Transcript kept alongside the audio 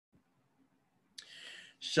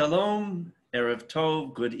Shalom, Erev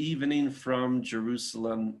Tov, good evening from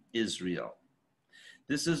Jerusalem, Israel.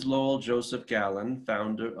 This is Lowell Joseph Gallen,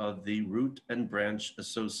 founder of the Root and Branch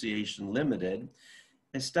Association Limited,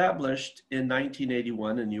 established in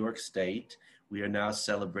 1981 in New York State. We are now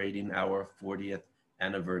celebrating our 40th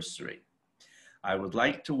anniversary. I would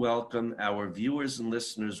like to welcome our viewers and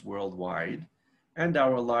listeners worldwide and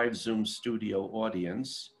our live Zoom studio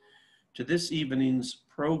audience to this evening's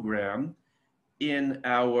program in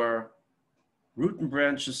our Root and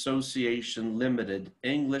Branch Association Limited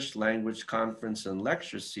English Language Conference and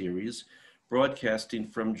Lecture Series, broadcasting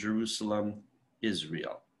from Jerusalem,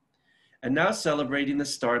 Israel. And now celebrating the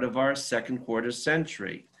start of our second quarter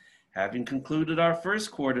century, having concluded our first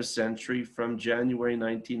quarter century from January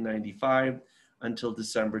 1995 until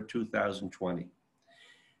December 2020.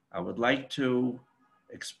 I would like to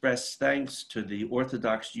express thanks to the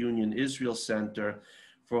Orthodox Union Israel Center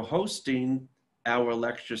for hosting our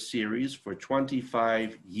lecture series for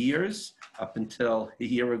 25 years, up until a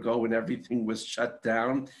year ago when everything was shut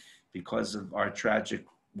down because of our tragic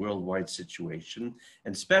worldwide situation.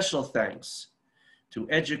 And special thanks to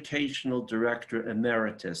Educational Director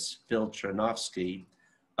Emeritus Phil Chernovsky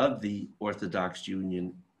of the Orthodox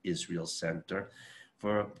Union Israel Center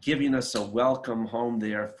for giving us a welcome home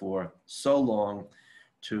there for so long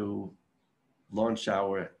to launch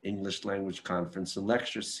our English language conference and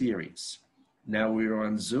lecture series. Now we are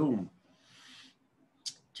on Zoom.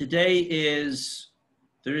 Today is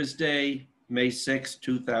Thursday, May 6,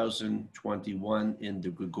 2021 in the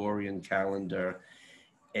Gregorian calendar,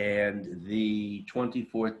 and the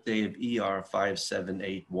 24th day of ER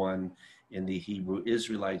 5781 in the Hebrew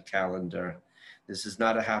Israelite calendar. This is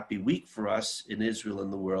not a happy week for us in Israel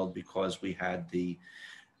and the world because we had the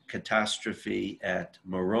catastrophe at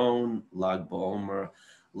Meron, Lag BaOmer,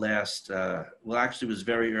 actually it was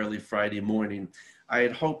very early Friday morning. I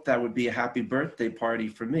had hoped that would be a happy birthday party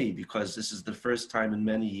for me because this is the first time in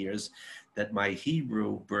many years that my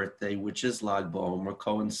Hebrew birthday, which is Lag BaOmer,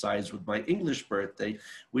 coincides with my English birthday,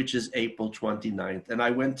 which is April 29th. And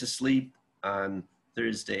I went to sleep on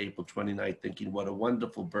Thursday, April 29th, thinking what a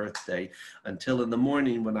wonderful birthday, until in the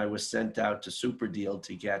morning when I was sent out to Super Deal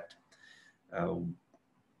to get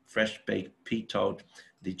fresh baked pitot.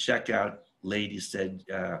 The checkout lady said,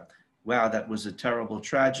 wow, that was a terrible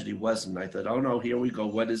tragedy, wasn't it? I thought, oh no, here we go,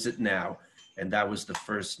 what is it now? And that was the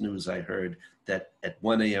first news I heard, that at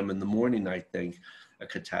 1 a.m. in the morning, I think, a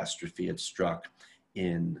catastrophe had struck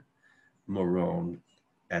in Meron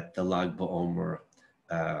at the Lag BaOmer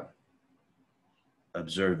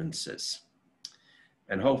observances.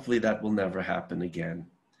 And hopefully that will never happen again.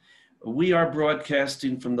 We are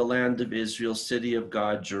broadcasting from the land of Israel, city of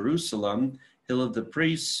God, Jerusalem, Hill of the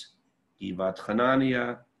Priests, Givat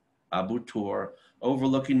Hanania, Abu Tur,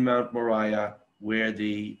 overlooking Mount Moriah, where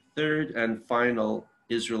the third and final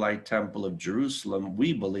Israelite temple of Jerusalem,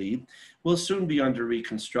 we believe, will soon be under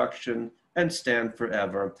reconstruction and stand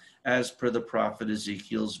forever, as per the prophet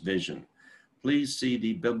Ezekiel's vision. Please see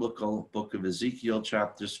the biblical book of Ezekiel,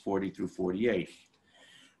 chapters 40 through 48.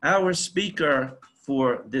 Our speaker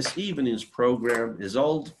for this evening's program is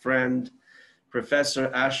old friend,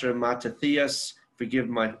 Professor Asher Matathias, forgive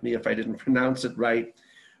me if I didn't pronounce it right,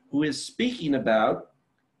 who is speaking about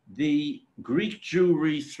the Greek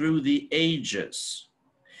Jewry through the ages.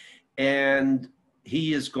 And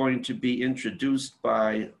he is going to be introduced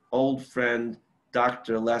by old friend,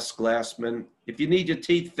 Dr. Les Glassman. If you need your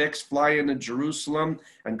teeth fixed, fly into Jerusalem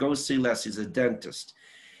and go see Les, he's a dentist.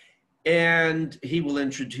 And he will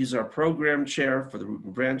introduce, he's our program chair for the Root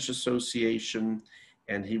and Branch Association,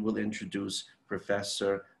 and he will introduce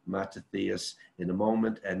Professor Matathias in a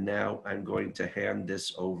moment. And now I'm going to hand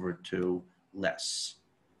this over to Les.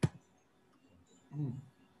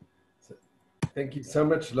 Thank you so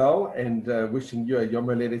much, Lowell, and wishing you a Yom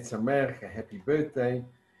Holedet Sameach, a happy birthday,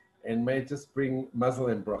 and may it just bring mazel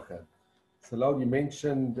and bracha. So, Lowell, you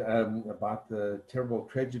mentioned about the terrible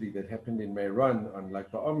tragedy that happened in Meron on Lag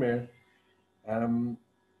BaOmer.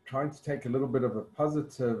 Trying to take a little bit of a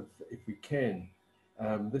positive, if we can.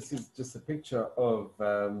 This is just a picture of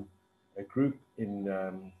a group in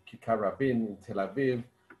Kikar Rabin in Tel Aviv.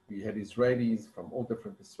 We had Israelis from all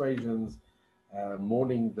different persuasions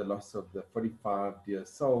mourning the loss of the 45 dear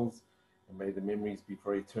souls, and may the memories be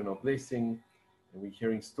for eternal blessing. And we're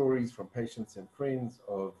hearing stories from patients and friends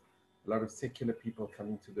of a lot of secular people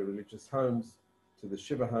coming to the religious homes, to the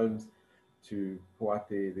Shiva homes, to pour out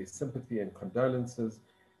their sympathy and condolences.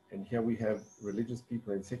 And here we have religious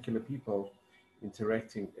people and secular people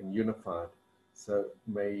interacting and unified. So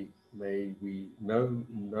may we know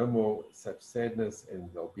no more such sadness, and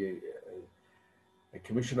there'll be a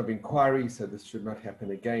commission of inquiry, so this should not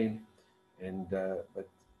happen again. And but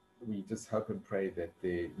we just hope and pray that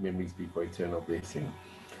their memories be for eternal blessing.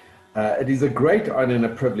 It is a great honor and a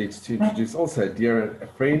privilege to introduce also a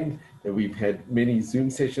friend that we've had many Zoom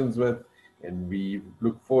sessions with, and we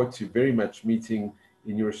look forward to very much meeting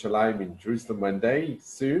in Yerushalayim, in Jerusalem one day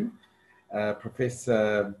soon.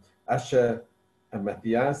 Professor Asher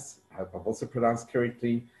Matathias, I hope I've also pronounced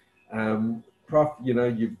correctly. Prof, you know,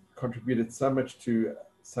 you've contributed so much to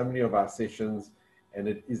so many of our sessions, and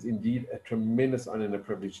it is indeed a tremendous honor and a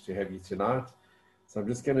privilege to have you tonight. So I'm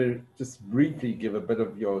just going to just briefly give a bit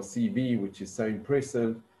of your CV, which is so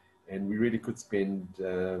impressive, and we really could spend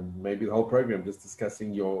maybe the whole program just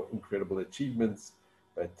discussing your incredible achievements,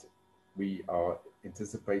 but we are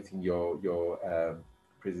anticipating your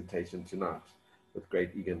presentation tonight with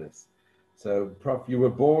great eagerness. So, Prof, you were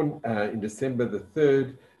born in December the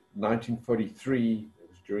 3rd, 1943. It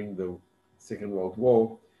was during the Second World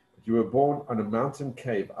War. You were born on a mountain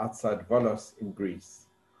cave outside Volos in Greece.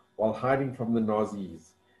 While hiding from the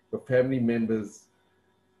Nazis, your family members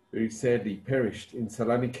very sadly perished in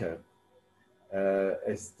Salonika,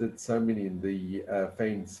 as did so many in the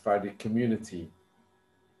famed Sephardic community.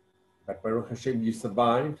 But Baruch Hashem, you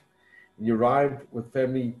survived, and you arrived with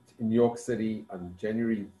family in New York City on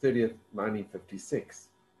January 30th, 1956,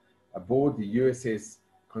 aboard the USS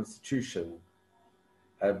Constitution,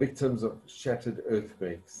 victims of shattered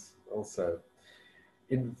earthquakes also.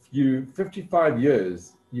 In 55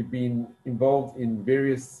 years, you've been involved in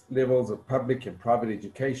various levels of public and private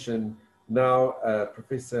education. Now,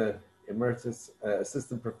 Professor Emeritus,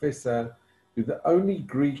 Assistant Professor, you're the only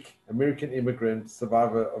Greek American immigrant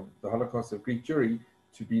survivor of the Holocaust of Greek Jewry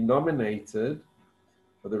to be nominated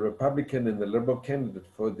for the Republican and the Liberal candidate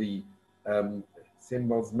for the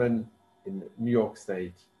Semmelman in New York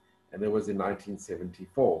State, and that was in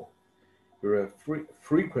 1974. You're a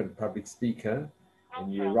frequent public speaker,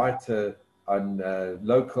 and you're a writer on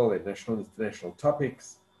local and national and international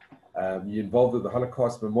topics. You're involved with the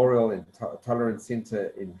Holocaust Memorial and Tolerance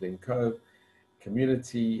Center in Glen Cove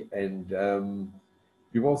community, and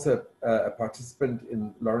you're also a participant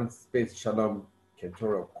in Lawrence Beth Shalom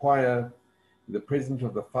Cantoral Choir. You're the president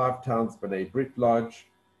of the Five Towns B'nai Brit Lodge,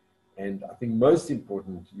 and I think most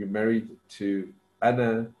important, you're married to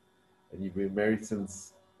Anna, and you've been married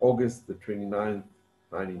since August the 29th,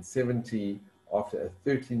 1970, after a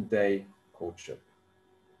 13-day courtship.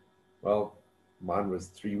 Well, mine was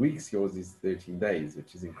 3 weeks, yours is 13 days,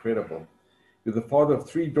 which is incredible. You're the father of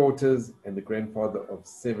 3 daughters and the grandfather of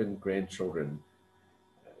 7 grandchildren,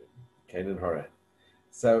 Cain and Horan.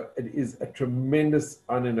 So it is a tremendous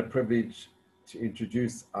honor and a privilege to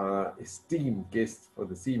introduce our esteemed guest for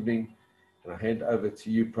this evening. And I hand over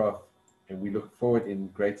to you, Prof, and we look forward in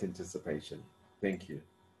great anticipation. Thank you.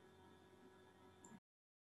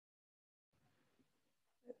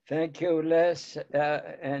 Thank you, Les.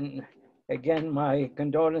 And again, my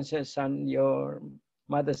condolences on your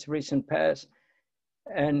mother's recent pass.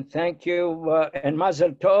 And thank you, and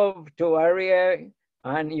Mazel Tov to Aria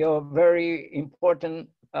on your very important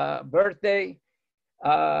birthday.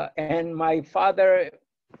 And my father,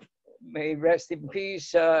 may rest in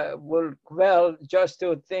peace, will well just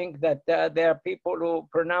to think that there are people who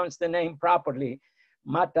pronounce the name properly,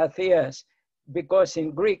 Matathias, because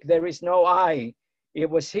in Greek there is no I. It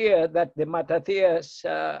was here that the Matathias,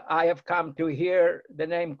 I have come to hear the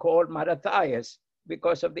name called Matathias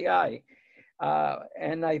because of the I.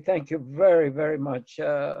 And I thank you very, very much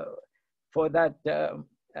for that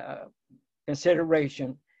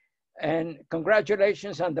consideration. And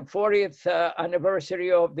congratulations on the 40th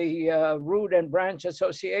anniversary of the Root and Branch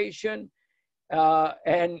Association.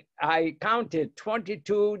 And I counted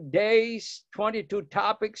 22 days, 22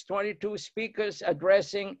 topics, 22 speakers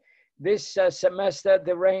addressing this semester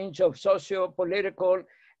the range of socio-political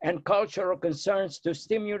and cultural concerns to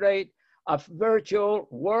stimulate a virtual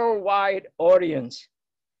worldwide audience.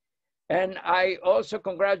 And I also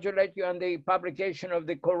congratulate you on the publication of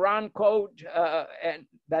the Quran Code, and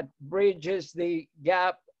that bridges the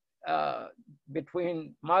gap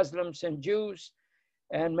between Muslims and Jews,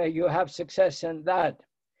 and may you have success in that.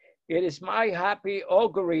 It is my happy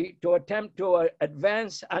augury to attempt to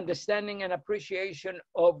advance understanding and appreciation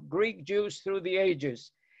of Greek Jews through the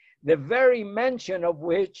ages, the very mention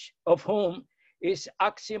of whom is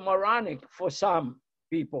oxymoronic for some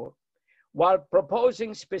people, while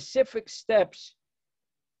proposing specific steps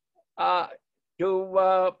to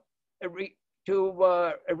a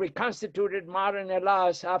reconstituted modern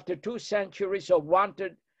Hellas after 2 centuries of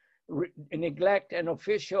wanted neglect and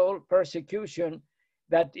official persecution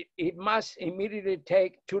that it must immediately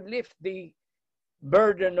take to lift the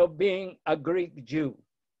burden of being a Greek Jew.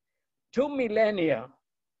 2 millennia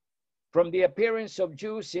from the appearance of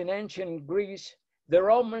Jews in ancient Greece, the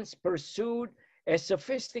Romans pursued a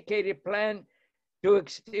sophisticated plan to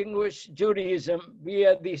extinguish Judaism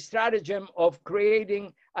via the stratagem of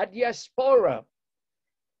creating a diaspora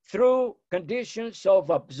through conditions of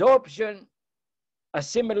absorption,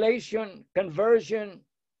 assimilation, conversion,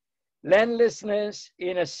 landlessness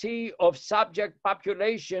in a sea of subject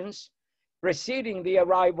populations preceding the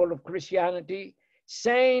arrival of Christianity.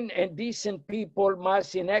 Sane and decent people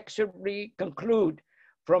must inexorably conclude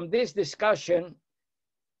from this discussion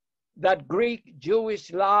that Greek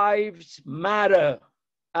Jewish lives matter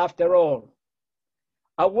after all.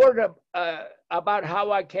 A word about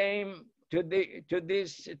how I came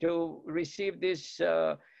to receive this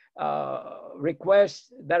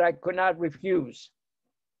request that I could not refuse.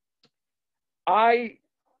 I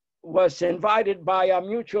was invited by a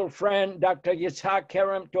mutual friend, Dr. Yitzhak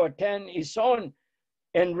Kerem, to attend his own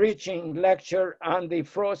enriching lecture on the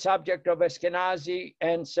subject of Ashkenazi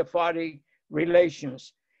and Sephardi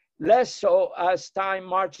relations, less so as time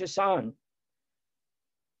marches on.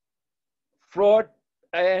 Fraud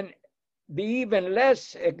and the even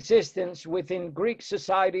less existence within Greek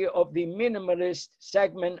society of the minimalist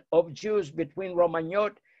segment of Jews between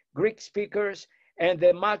Romagnot Greek speakers and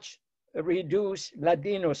the much reduced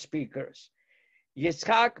Ladino speakers.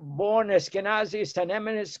 Yitzhak, born Ashkenazi, is an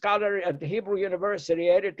eminent scholar at Hebrew University,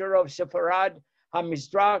 editor of Sefarad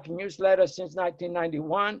HaMizrach newsletter since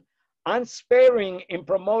 1991, unsparing in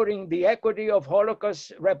promoting the equity of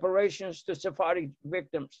Holocaust reparations to Sephardi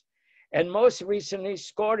victims, and most recently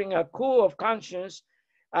scoring a coup of conscience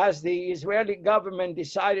as the Israeli government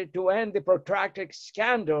decided to end the protracted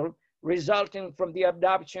scandal resulting from the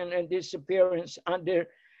abduction and disappearance under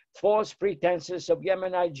false pretenses of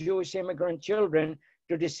Yemenite Jewish immigrant children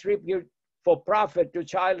to distribute for profit to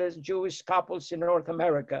childless Jewish couples in North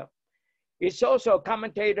America. He's also a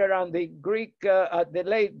commentator on the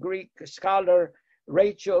late Greek scholar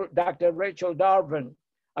Dr. Rachel Darwin,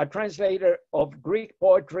 a translator of Greek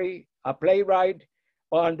poetry, a playwright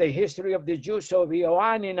on the history of the Jews of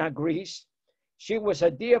Ioannina, Greece. She was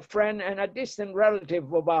a dear friend and a distant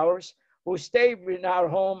relative of ours who stayed in our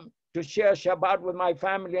home to share Shabbat with my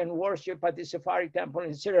family and worship at the Sephardi temple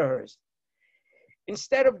in Cedarhurst.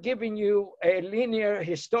 Instead of giving you a linear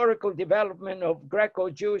historical development of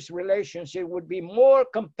Greco-Jewish relations, it would be more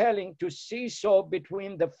compelling to seesaw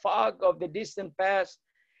between the fog of the distant past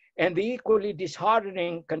and the equally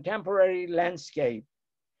disheartening contemporary landscape,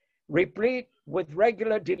 replete with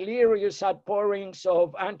regular delirious outpourings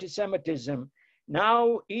of anti-Semitism,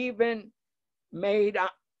 now even made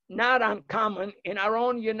not uncommon in our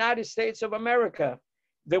own United States of America,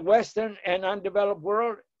 the Western and undeveloped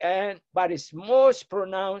world, but it's most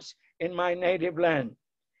pronounced in my native land.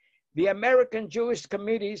 The American Jewish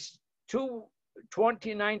Committee's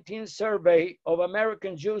 2019 survey of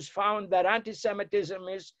American Jews found that anti-Semitism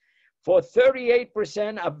is, for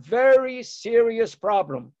 38%, a very serious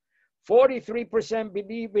problem. 43%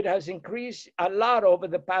 believe it has increased a lot over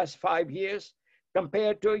the past 5 years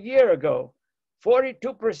compared to a year ago.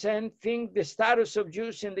 42% think the status of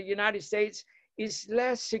Jews in the United States is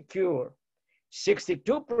less secure.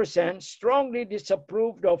 62% strongly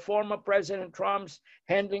disapproved of former President Trump's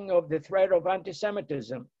handling of the threat of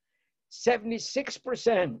anti-Semitism.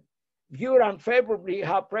 76% viewed unfavorably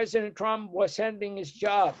how President Trump was handling his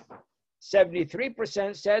job.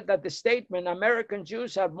 73% said that the statement, American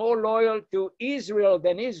Jews are more loyal to Israel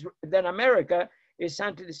than America, is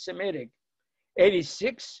anti-Semitic.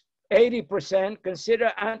 80%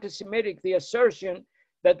 consider anti-Semitic the assertion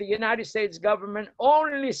that the United States government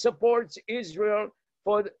only supports Israel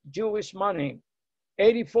for Jewish money.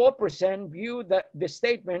 84% view that the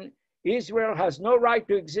statement, Israel has no right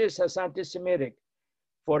to exist, as anti-Semitic.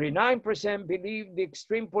 49% believe the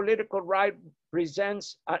extreme political right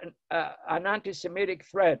presents an anti-Semitic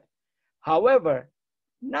threat. However,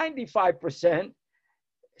 95%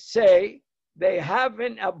 say they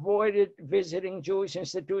haven't avoided visiting Jewish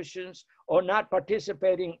institutions or not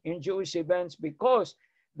participating in Jewish events because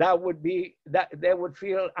they would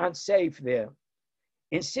feel unsafe there.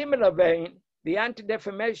 In similar vein, the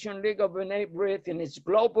Anti-Defamation League of B'nai B'rith in its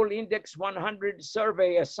Global Index 100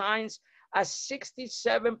 survey assigns a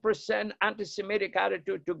 67% anti-Semitic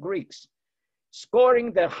attitude to Greeks,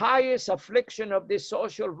 scoring the highest affliction of this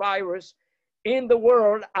social virus in the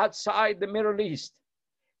world outside the Middle East.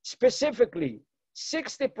 Specifically,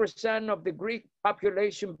 60% of the Greek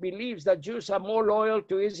population believes that Jews are more loyal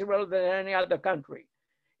to Israel than any other country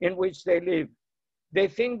in which they live. They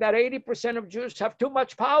think that 80% of Jews have too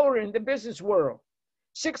much power in the business world.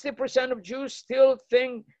 60% of Jews still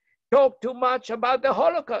talk too much about the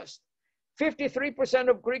Holocaust. 53%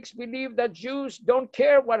 of Greeks believe that Jews don't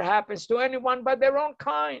care what happens to anyone but their own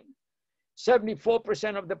kind.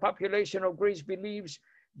 74% of the population of Greece believes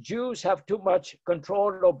Jews have too much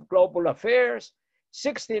control of global affairs.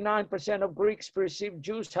 69% of Greeks perceive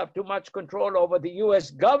Jews have too much control over the US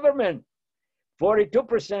government.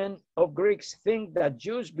 42% of Greeks think that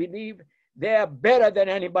Jews believe they are better than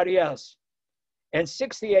anybody else. And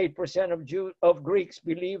 68% of Greeks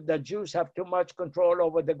believe that Jews have too much control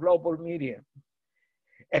over the global media.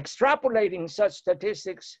 Extrapolating such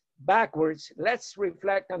statistics backwards, let's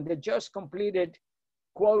reflect on the just completed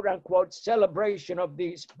quote unquote celebration of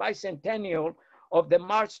the bicentennial of the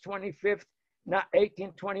March 25th,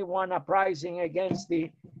 1821 uprising against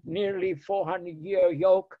the nearly 400-year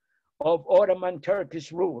yoke of Ottoman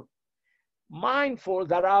Turkish rule. Mindful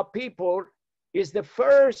that our people is the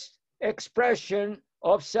first expression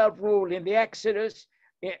of self-rule in the Exodus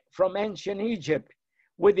from ancient Egypt,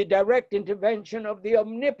 with the direct intervention of the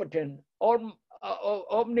omnipotent,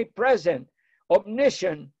 omnipresent,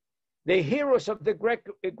 omniscient, the heroes of the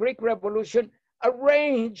Greek Revolution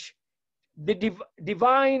arrange the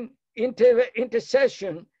divine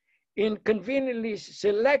intercession in conveniently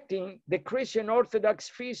selecting the Christian Orthodox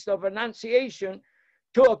Feast of Annunciation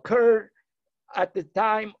to occur at the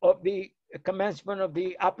time of the commencement of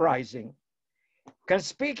the uprising.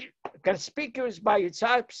 Conspicuous by its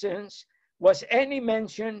absence was any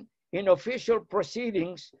mention in official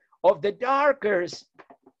proceedings of the darkest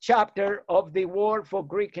chapter of the war for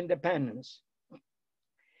Greek independence.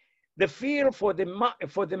 The field for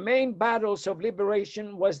the main battles of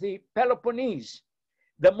liberation was the Peloponnese,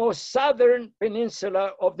 the most southern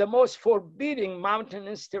peninsula of the most forbidding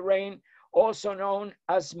mountainous terrain, also known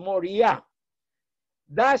as Moria.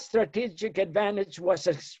 That strategic advantage was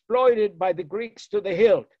exploited by the Greeks to the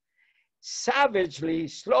hilt, savagely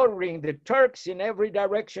slaughtering the Turks in every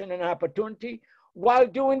direction and opportunity, while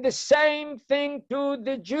doing the same thing to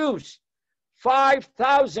the Jews,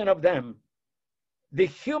 5,000 of them. The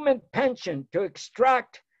human penchant to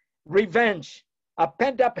extract revenge, a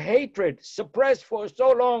pent-up hatred suppressed for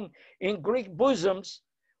so long in Greek bosoms,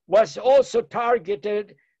 was also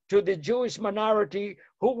targeted to the Jewish minority,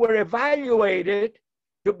 who were evaluated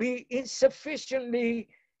to be insufficiently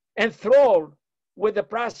enthralled with the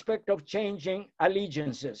prospect of changing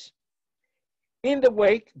allegiances. In the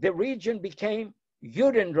wake, the region became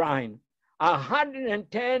Judenrein,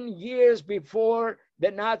 110 years before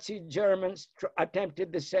the Nazi Germans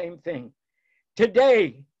attempted the same thing.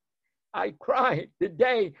 Today, I cry,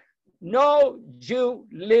 today, no Jew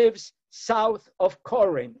lives south of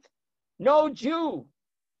Corinth. No Jew.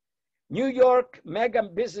 New York mega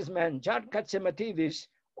businessman John Katsimatidis,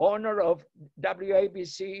 owner of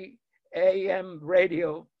WABC AM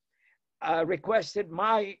radio, requested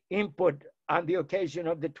my input on the occasion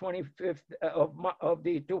of the 25th of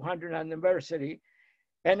the 200th anniversary.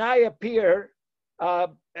 And I appear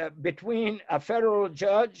between a federal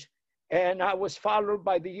judge, and I was followed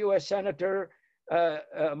by the US Senator,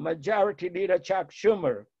 Majority Leader Chuck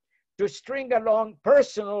Schumer, to string along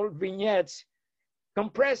personal vignettes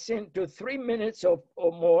compressed into 3 minutes or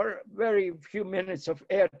more, very few minutes of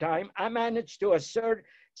airtime. I managed to assert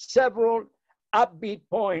several upbeat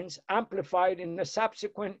points amplified in the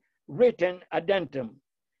subsequent written addendum.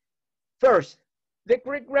 First, the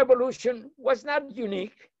Greek Revolution was not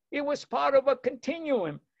unique. It was part of a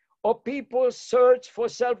continuum of people's search for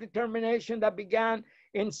self-determination that began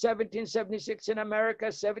in 1776 in America,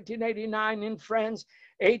 1789 in France,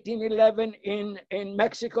 1811 in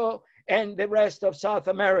Mexico, and the rest of South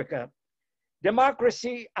America.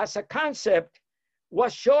 Democracy as a concept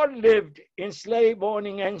was short-lived in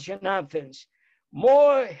slave-owning ancient Athens,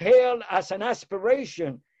 more hailed as an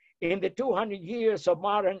aspiration in the 200 years of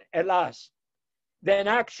modern Hellas than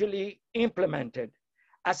actually implemented.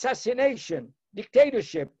 Assassination,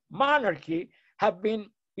 dictatorship, monarchy have been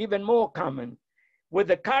even more common, with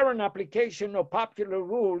the current application of popular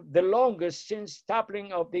rule the longest since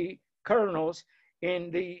toppling of the colonels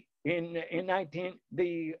the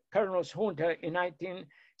colonels junta in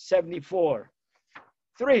 1974.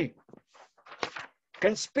 3,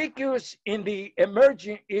 conspicuous in the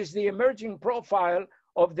emerging profile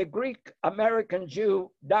of the Greek American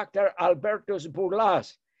Jew, Dr. Albertos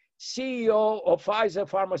Bourlas, CEO of Pfizer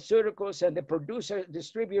Pharmaceuticals and the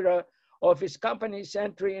producer-distributor of his company's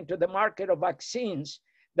entry into the market of vaccines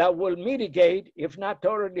that will mitigate, if not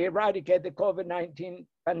totally eradicate, the COVID-19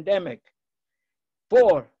 pandemic.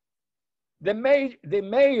 4, the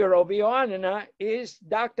mayor of Ioannina is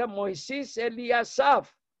Dr. Moises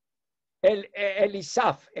Elisaf,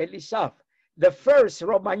 the first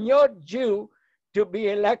Romagnol Jew to be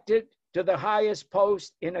elected to the highest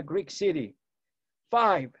post in a Greek city.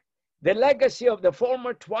 5, the legacy of the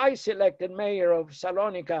former twice elected mayor of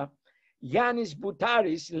Salonika, Yanis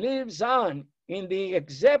Boutaris, lives on in the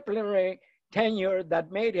exemplary tenure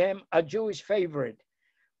that made him a Jewish favorite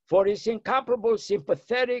for his incomparable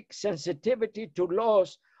sympathetic sensitivity to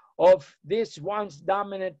loss of this once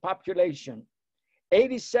dominant population,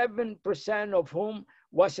 87% of whom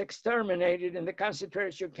was exterminated in the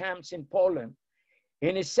concentration camps in Poland.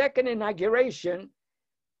 In his second inauguration,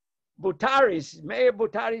 Mayor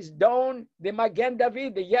Boutaris donned the Magen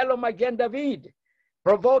David, the yellow Magen David,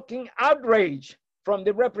 provoking outrage from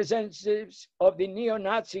the representatives of the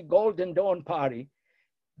neo-Nazi Golden Dawn Party.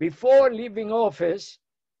 Before leaving office,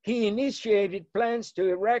 he initiated plans to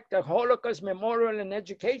erect a Holocaust Memorial and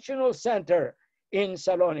Educational Center in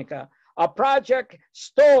Salonika, a project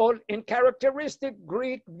stalled in characteristic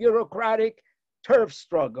Greek bureaucratic turf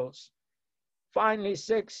struggles. Finally,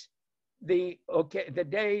 6, the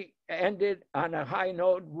day ended on a high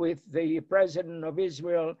note with the president of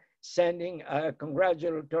Israel sending a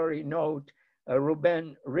congratulatory note,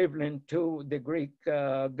 Reuben Rivlin, to the Greek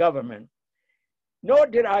government. Nor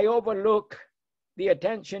did I overlook the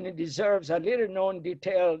attention it deserves, a little known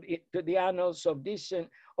detail to the annals of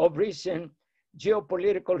recent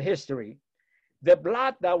geopolitical history. The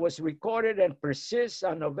blot that was recorded and persists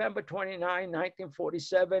on November 29,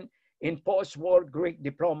 1947 in post-war Greek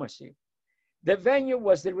diplomacy. The venue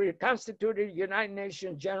was the reconstituted United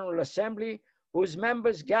Nations General Assembly, whose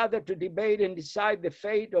members gathered to debate and decide the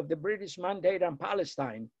fate of the British mandate on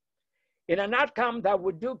Palestine. In an outcome that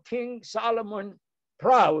would do King Solomon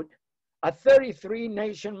proud, a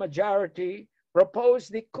 33-nation majority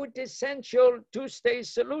proposed the quintessential two-state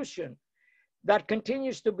solution that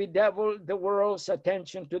continues to bedevil the world's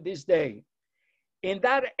attention to this day. In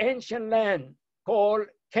that ancient land called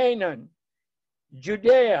Canaan,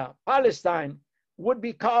 Judea, Palestine, would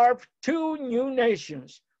be carved two new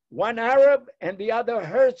nations, one Arab and the other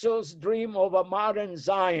Herzl's dream of a modern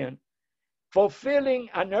Zion, fulfilling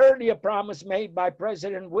an earlier promise made by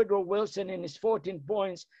President Woodrow Wilson in his 14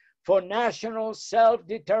 points for national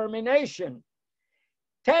self-determination.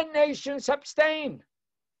 10 nations abstained,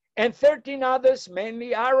 and 13 others,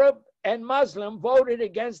 mainly Arab and Muslim, voted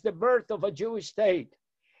against the birth of a Jewish state.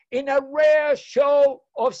 In a rare show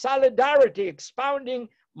of solidarity, expounding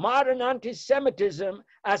modern anti-Semitism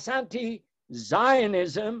as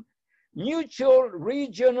anti-Zionism, mutual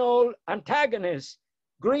regional antagonists,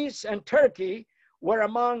 Greece and Turkey, were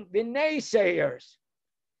among the naysayers.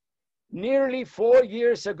 Nearly 4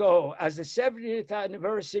 years ago, as the 70th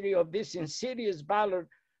anniversary of this insidious ballot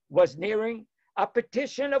was nearing, a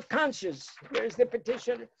petition of conscience, here's the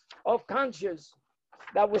petition of conscience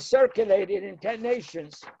that was circulated in 10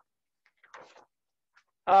 nations,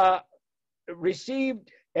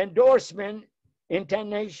 received endorsement in 10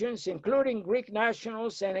 nations, including Greek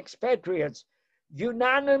nationals and expatriates,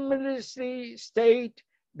 unanimously state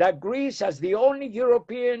that Greece, as the only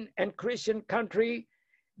European and Christian country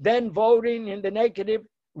then voting in the negative,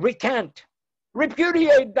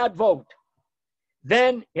 repudiate that vote.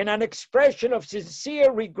 Then, in an expression of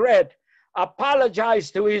sincere regret, apologize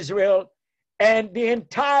to Israel and the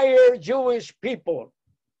entire Jewish people.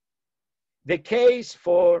 The case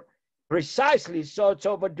for precisely such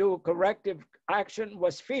overdue corrective action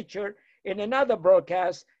was featured in another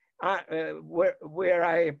broadcast where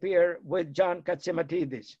I appear with John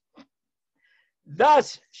Katsimatidis.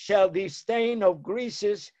 Thus shall the stain of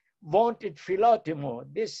Greece's vaunted philotimo,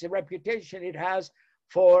 this reputation it has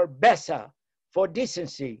for Bessa, for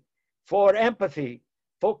decency, for empathy,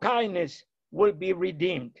 for kindness, will be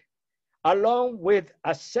redeemed, along with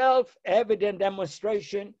a self-evident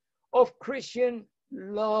demonstration of Christian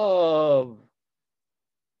love.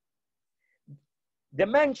 The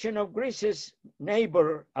mention of Greece's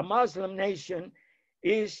neighbor, a Muslim nation,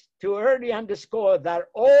 is to early underscore that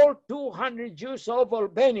all 200 Jews of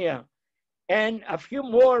Albania and a few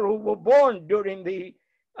more who were born during the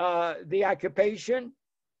occupation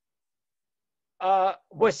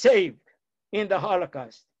were saved in the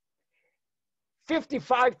Holocaust.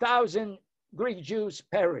 55,000 Greek Jews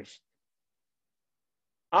perished.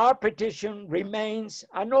 Our petition remains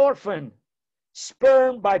an orphan,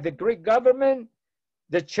 spurned by the Greek government,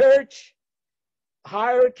 the church,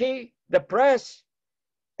 hierarchy, the press,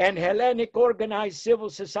 and Hellenic organized civil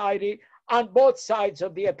society on both sides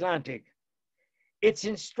of the Atlantic. It's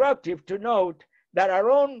instructive to note that our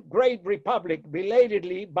own great republic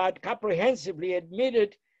belatedly but comprehensively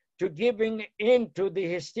admitted to giving in to the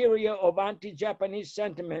hysteria of anti-Japanese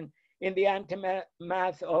sentiment in the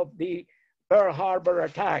aftermath of the Pearl Harbor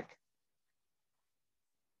attack.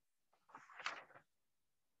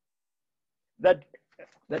 that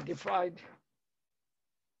defied.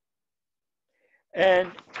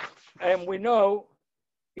 And we know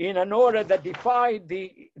in an order that defied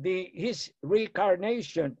his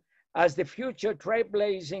reincarnation as the future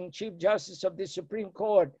trailblazing Chief Justice of the Supreme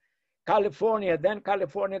Court, California, then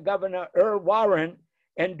California Governor Earl Warren,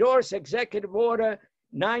 endorsed Executive Order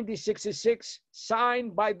 9066,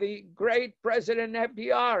 signed by the great President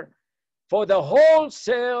FDR, for the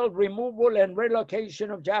wholesale removal and relocation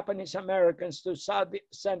of Japanese Americans to South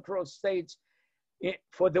Central states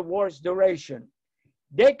for the war's duration.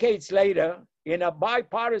 Decades later, in a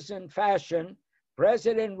bipartisan fashion,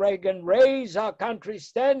 President Reagan raised our country's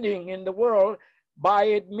standing in the world by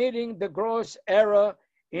admitting the gross error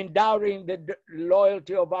in doubting the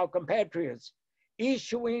loyalty of our compatriots,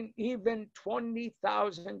 issuing even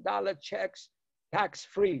 $20,000 checks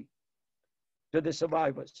tax-free to the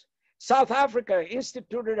survivors. South Africa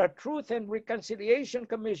instituted a Truth and Reconciliation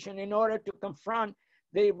Commission in order to confront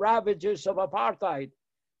the ravages of apartheid,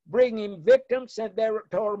 bringing victims and their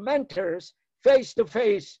tormentors face to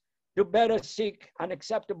face to better seek an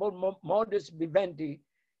acceptable modus vivendi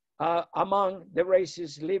among the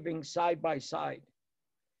races living side by side.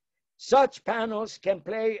 Such panels can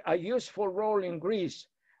play a useful role in Greece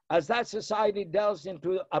as that society delves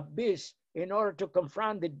into the abyss in order to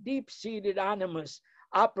confront the deep-seated animus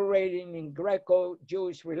operating in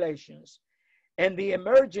Greco-Jewish relations, and the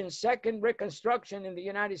emergent second reconstruction in the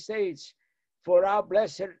United States for our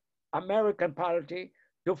blessed American polity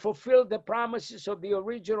to fulfill the promises of the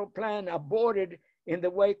original plan aborted in the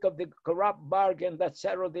wake of the corrupt bargain that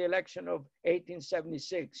settled the election of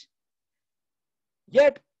 1876.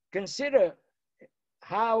 Yet consider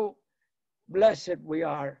how blessed we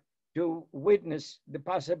are to witness the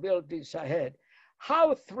possibilities ahead.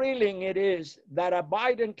 How thrilling it is that a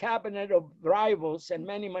Biden cabinet of rivals and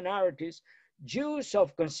many minorities, Jews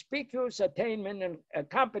of conspicuous attainment and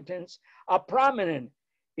competence, are prominent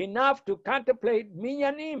enough to contemplate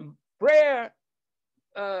minyanim, prayer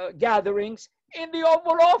gatherings in the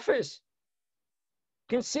Oval Office.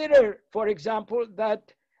 Consider, for example,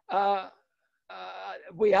 that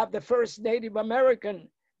we have the first Native American,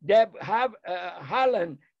 Deb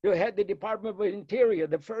Haaland, to head the Department of Interior,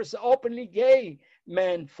 the first openly gay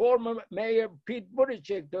man, former Mayor Pete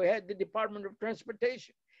Buttigieg, to head the Department of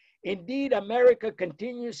Transportation. Indeed, America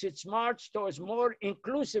continues its march towards more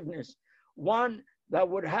inclusiveness, one that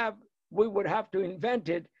we would have to invent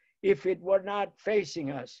it if it were not facing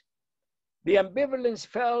us. The ambivalence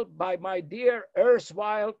felt by my dear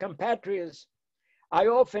erstwhile compatriots, I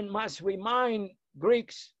often must remind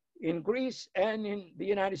Greeks in Greece and in the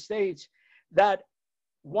United States that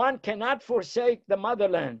one cannot forsake the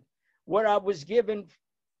motherland where I was given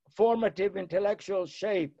formative intellectual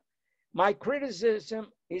shape. My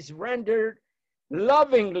criticism is rendered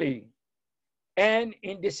lovingly and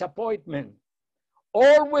in disappointment,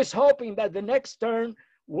 always hoping that the next turn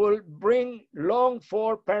will bring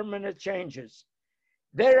longed-for permanent changes.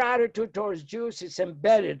 Their attitude towards Jews is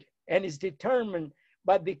embedded and is determined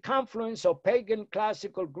by the confluence of pagan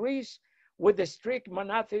classical Greece with the strict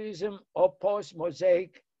monotheism of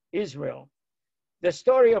post-Mosaic Israel. The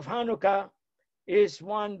story of Hanukkah is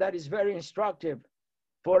one that is very instructive,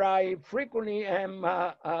 for I frequently am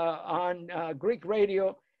on Greek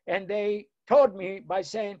radio, and they told me by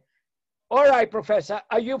saying, all right, Professor,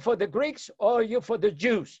 are you for the Greeks or are you for the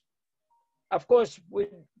Jews? Of course, we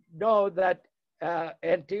know that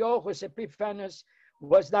Antiochus Epiphanes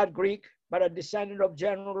was not Greek, but a descendant of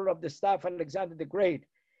General of the Staff Alexander the Great.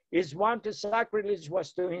 His wanton sacrilege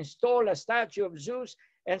was to install a statue of Zeus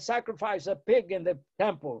and sacrifice a pig in the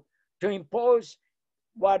temple to impose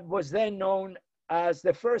what was then known as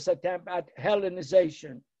the first attempt at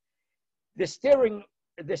Hellenization. The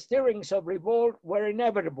stirrings of revolt were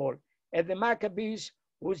inevitable, and the Maccabees,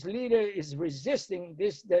 whose leader is resisting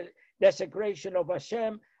this desecration of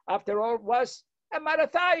Hashem, after all, was a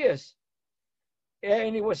Matathias.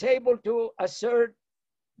 And he was able to assert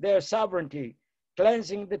their sovereignty,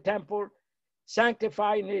 cleansing the temple,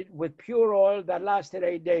 sanctifying it with pure oil that lasted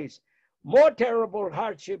 8 days. More terrible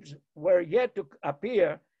hardships were yet to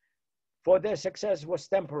appear, for their success was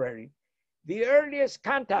temporary. The earliest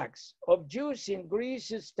contacts of Jews in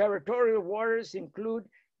Greece's territorial waters include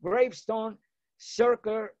gravestone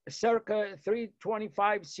circa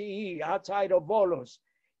 325 CE outside of Volos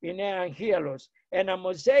in Angelos, and a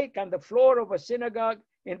mosaic on the floor of a synagogue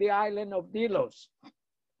in the island of Delos.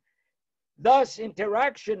 Thus,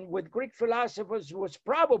 interaction with Greek philosophers was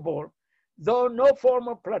probable, though no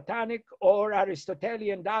formal Platonic or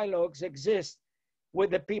Aristotelian dialogues exist with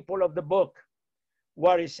the people of the book.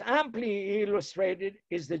 What is amply illustrated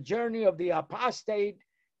is the journey of the apostate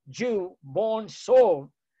Jew born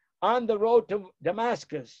Saul on the road to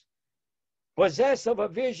Damascus, possessed of a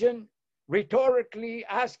vision, rhetorically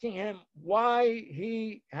asking him why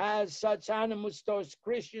he has such animus towards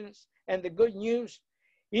Christians and the good news,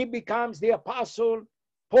 he becomes the apostle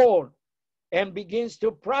Paul and begins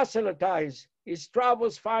to proselytize. His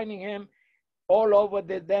travels finding him all over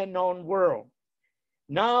the then known world.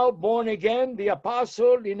 Now born again, the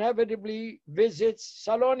apostle inevitably visits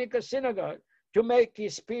Salonika synagogue to make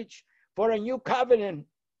his speech for a new covenant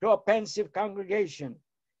to a pensive congregation.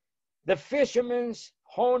 The fisherman's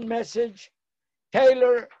own message,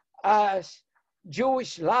 tailored as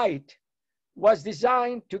Jewish light, was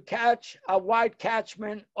designed to catch a wide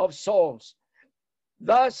catchment of souls.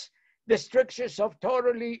 Thus, the strictures of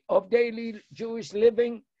daily Jewish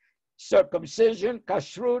living, circumcision,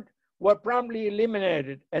 kashrut, were promptly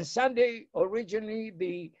eliminated, and Sunday, originally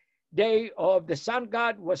the day of the sun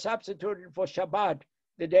god, was substituted for Shabbat,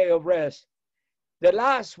 the day of rest. The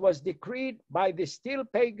last was decreed by the still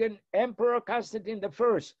pagan Emperor Constantine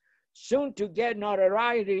I, soon to get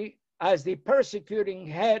notoriety as the persecuting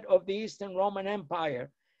head of the Eastern Roman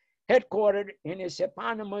Empire, headquartered in his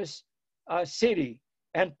eponymous city,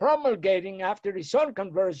 and promulgating after his own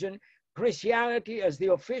conversion Christianity as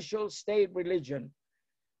the official state religion.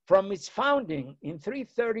 From its founding in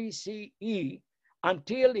 330 CE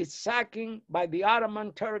until its sacking by the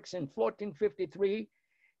Ottoman Turks in 1453,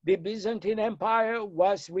 the Byzantine Empire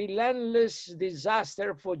was relentless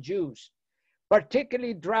disaster for Jews.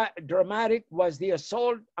 Particularly dramatic was the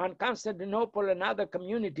assault on Constantinople and other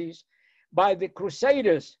communities by the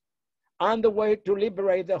Crusaders on the way to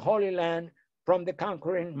liberate the Holy Land from the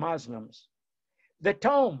conquering Muslims. The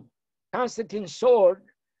tome, Constantine's Sword,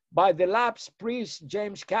 by the lapsed priest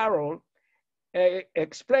James Carroll,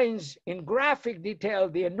 explains in graphic detail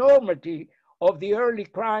the enormity of the early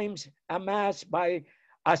crimes amassed by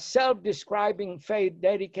a self-describing faith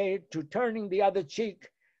dedicated to turning the other cheek,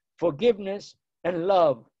 forgiveness, and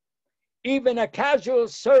love. Even a casual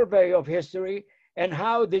survey of history and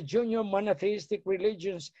how the junior monotheistic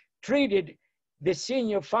religions treated the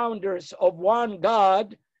senior founders of one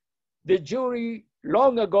God, the Jewry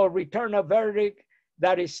long ago returned a verdict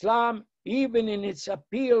that Islam, even in its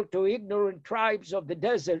appeal to ignorant tribes of the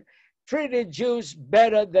desert, treated Jews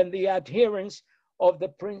better than the adherents of the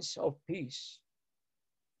Prince of Peace.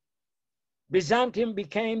 Byzantium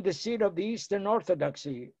became the seat of the Eastern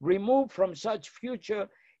Orthodoxy, removed from such future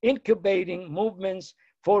incubating movements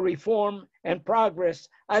for reform and progress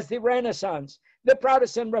as the Renaissance, the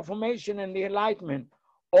Protestant Reformation, and the Enlightenment,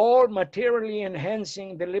 all materially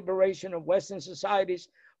enhancing the liberation of Western societies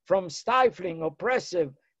from stifling,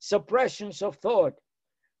 oppressive suppressions of thought.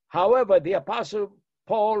 However, the Apostle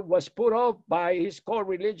Paul was put off by his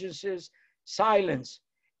co-religious silence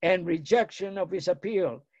and rejection of his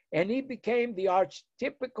appeal, and he became the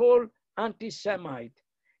archetypical anti-Semite,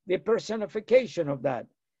 the personification of that.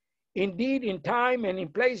 Indeed, in time and in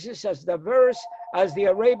places as diverse as the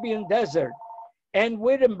Arabian desert and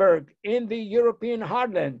Wittenberg in the European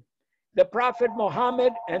heartland, the Prophet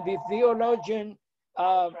Muhammad and the theologian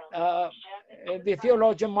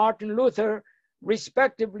Martin Luther,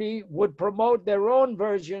 respectively, would promote their own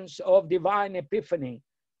versions of divine epiphany.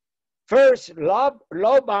 First,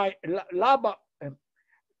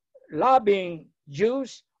 lobbying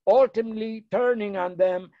Jews, ultimately turning on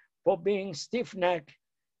them for being stiff-necked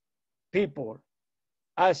people,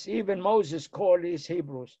 as even Moses called his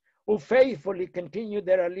Hebrews, who faithfully continued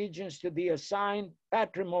their allegiance to the assigned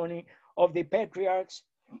patrimony of the patriarchs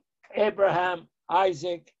Abraham,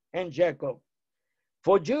 Isaac, and Jacob.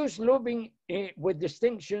 For Jews living with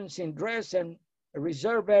distinctions in dress and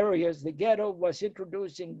reserve areas, the ghetto was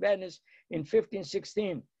introduced in Venice in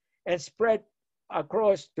 1516 and spread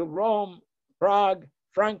across to Rome, Prague,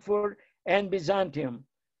 Frankfurt, and Byzantium,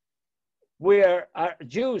 where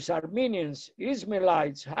Jews, Armenians,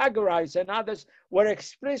 Ismailites, Hagarites, and others were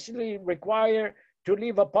explicitly required to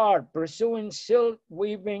live apart, pursuing silk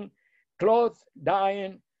weaving, cloth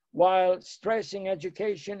dyeing, while stressing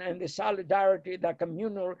education and the solidarity that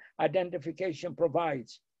communal identification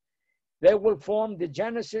provides. They will form the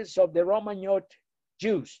genesis of the Romagnot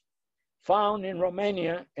Jews, found in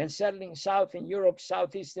Romania and settling south in Europe's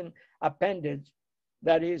southeastern appendage,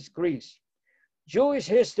 that is Greece. Jewish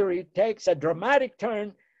history takes a dramatic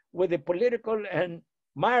turn with the political and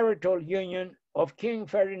marital union of King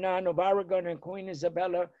Ferdinand of Aragon and Queen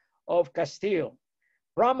Isabella of Castile,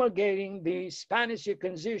 promulgating the Spanish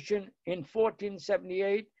Inquisition in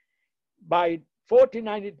 1478. By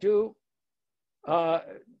 1492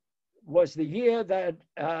 was the year that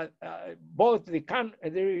both the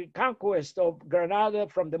conquest of Granada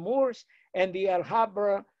from the Moors and the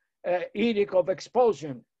Alhambra edict of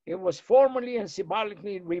expulsion. It was formally and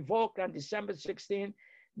symbolically revoked on December 16,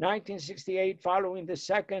 1968, following the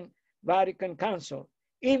Second Vatican Council.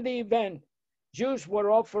 In the event, Jews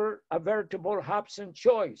were offered a veritable Hobson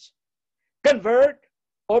choice: convert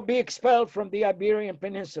or be expelled from the Iberian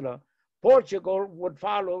Peninsula. Portugal would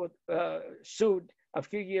follow suit a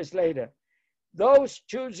few years later. Those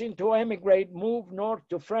choosing to emigrate moved north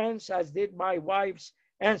to France, as did my wife's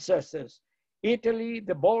ancestors. Italy,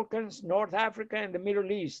 the Balkans, North Africa, and the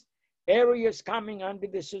Middle East, areas coming under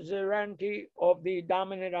the suzerainty of the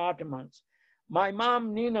dominant Ottomans. My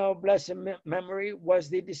mom, Nina, of blessed memory, was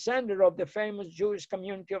the descendant of the famous Jewish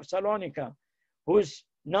community of Salonika, whose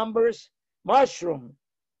numbers mushroomed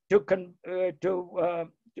to convert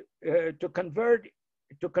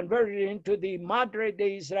it into the Madre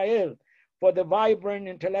de Israel, for the vibrant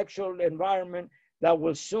intellectual environment that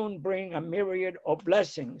will soon bring a myriad of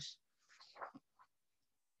blessings.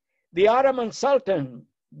 The Ottoman Sultan,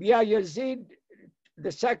 Bayezid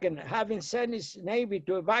II, having sent his navy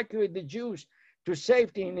to evacuate the Jews to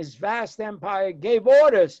safety in his vast empire, gave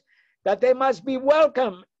orders that they must be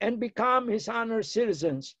welcome and become his honored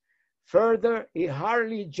citizens. Further, he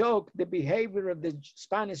hardly joked the behavior of the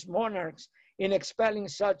Spanish monarchs in expelling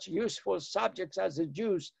such useful subjects as the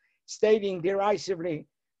Jews, stating derisively,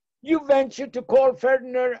 "You venture to call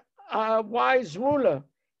Ferdinand a wise ruler,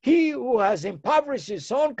 he who has impoverished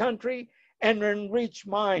his own country and enriched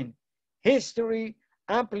mine." History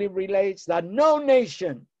amply relates that no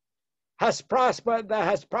nation has prospered that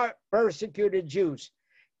has persecuted Jews.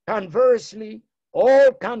 Conversely,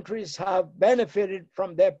 all countries have benefited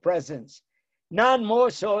from their presence, none more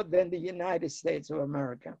so than the United States of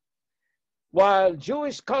America. While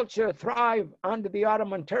Jewish culture thrived under the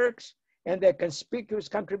Ottoman Turks and their conspicuous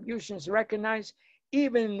contributions recognized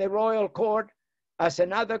even in the royal court as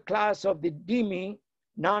another class of the dhimmi,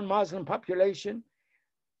 non-Muslim population,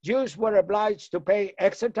 Jews were obliged to pay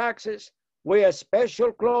extra taxes, wear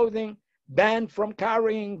special clothing, banned from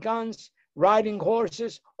carrying guns, riding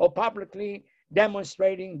horses, or publicly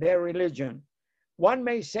demonstrating their religion. One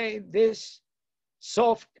may say this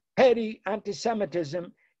soft, petty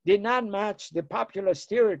anti-Semitism did not match the popular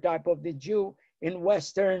stereotype of the Jew in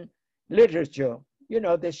Western literature,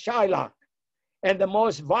 the Shylock, and the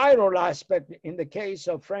most viral aspect in the case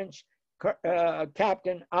of French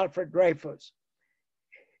Captain Alfred Dreyfus.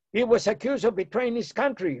 He was accused of betraying his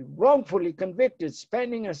country, wrongfully convicted,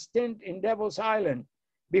 spending a stint in Devil's Island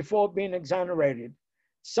before being exonerated.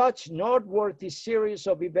 Such noteworthy series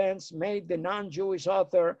of events made the non-Jewish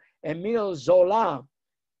author Émile Zola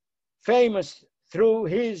famous through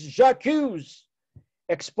his J'accuse,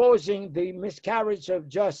 exposing the miscarriage of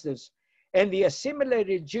justice, and the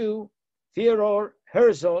assimilated Jew, Theodor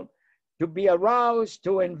Herzl, to be aroused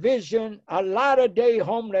to envision a latter-day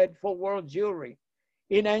homeland for world Jewry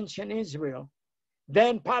in ancient Israel,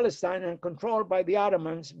 then Palestine, and controlled by the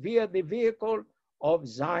Ottomans via the vehicle of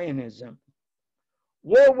Zionism.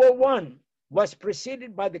 World War I was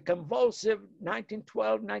preceded by the convulsive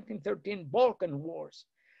 1912-1913 Balkan Wars,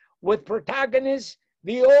 with protagonists,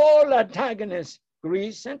 the old antagonists,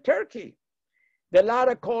 Greece and Turkey, the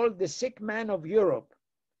latter called the sick man of Europe.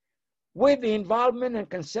 With the involvement and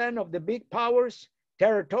consent of the big powers,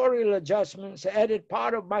 territorial adjustments added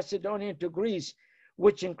part of Macedonia to Greece,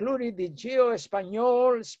 which included the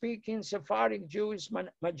Geo-Espanol speaking Sephardic Jewish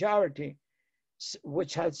majority,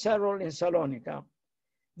 which had settled in Salonika.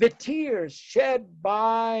 The tears shed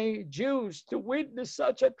by Jews to witness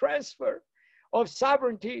such a transfer of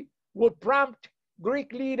sovereignty would prompt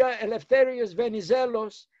Greek leader Eleftherios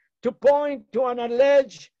Venizelos to point to an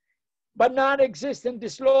alleged but non-existent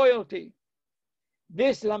disloyalty.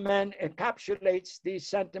 This lament encapsulates the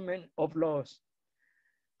sentiment of loss.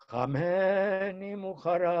 Chameni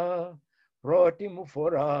muchara, proti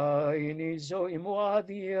mufora, inizo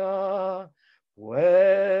imuadia,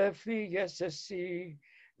 puefi yesesi,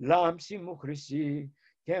 lamsi mukrisi,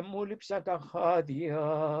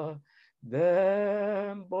 kemulipsatachadia,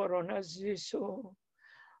 dem boronaziso,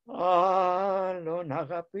 alon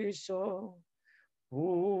agapiso,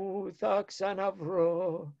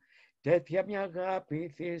 uthaksanavro,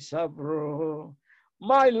 tetiamiagapithisavro.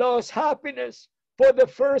 My lost happiness for the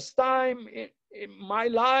first time in my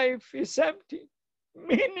life is empty,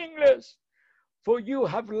 meaningless, for you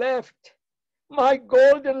have left my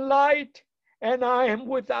golden light and I am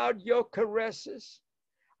without your caresses.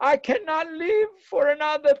 I cannot live for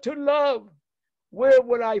another to love. Where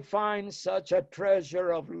would I find such a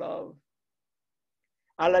treasure of love?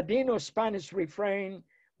 A Ladino Spanish refrain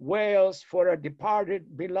wails for a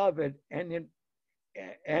departed beloved and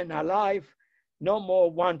a life no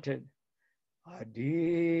more wanted.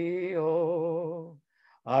 Adiós,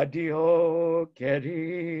 adiós,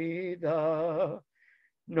 querida.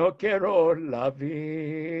 No quiero la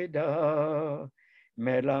vida,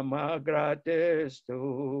 me la maltrates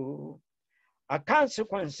tú. A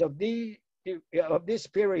consequence of this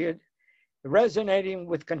period resonating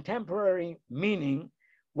with contemporary meaning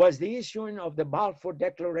was the issuing of the Balfour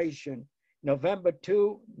Declaration, November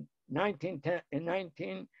 2,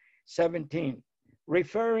 1917,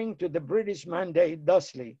 referring to the British mandate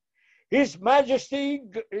thusly: His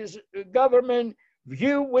Majesty's government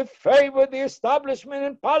view with favor the establishment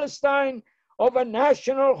in Palestine of a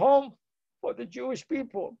national home for the Jewish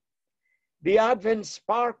people. The Advent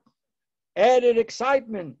spark added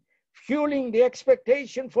excitement, fueling the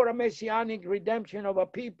expectation for a messianic redemption of a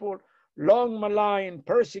people long maligned,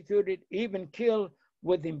 persecuted, even killed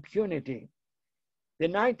with impunity. The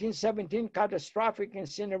 1917 catastrophic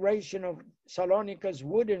incineration of Salonika's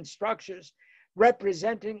wooden structures,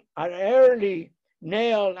 representing an early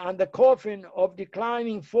nail on the coffin of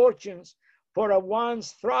declining fortunes for a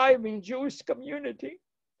once thriving Jewish community.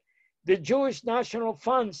 The Jewish National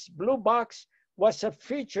Fund's Blue Box was a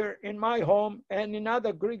feature in my home and in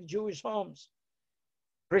other Greek Jewish homes,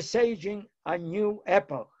 presaging a new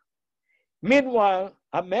epoch. Meanwhile,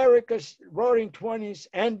 America's roaring 20s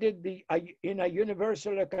ended in a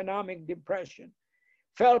universal economic depression,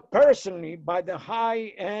 felt personally by the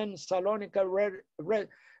high-end Salonika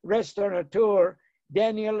restaurateur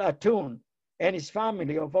Daniel Atun and his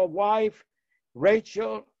family of a wife,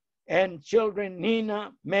 Rachel, and children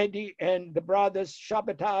Nina, Mehdi, and the brothers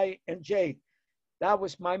Shabbatai and Jake. That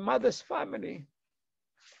was my mother's family.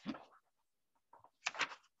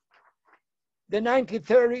 The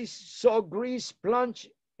 1930s saw Greece plunge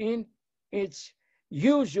in its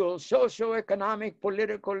usual socio-economic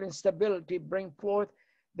political instability, bring forth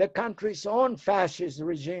the country's own fascist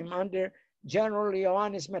regime under General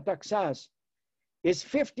Ioannis Metaxas. Its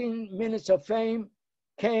 15 minutes of fame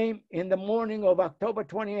came in the morning of October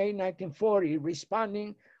 28, 1940,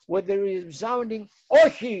 responding with the resounding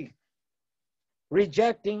 "Ochi,"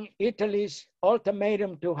 rejecting Italy's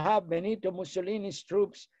ultimatum to have Benito Mussolini's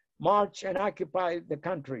troops march and occupy the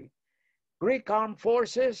country. Greek armed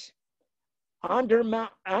forces,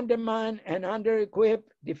 undermanned and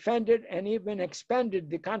under-equipped, defended and even expanded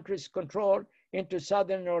the country's control into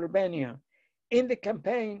southern Albania. In the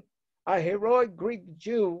campaign, a heroic Greek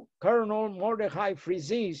Jew, Colonel Mordechai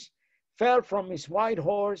Frizis, fell from his white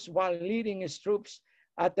horse while leading his troops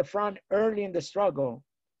at the front early in the struggle.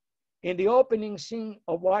 In the opening scene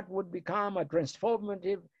of what would become a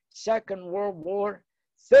transformative Second World War,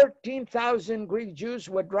 13,000 Greek Jews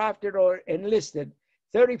were drafted or enlisted.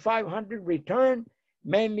 3,500 returned,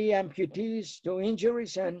 mainly amputees to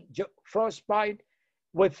injuries and frostbite,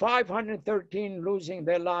 with 513 losing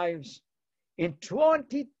their lives. In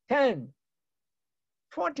 2010,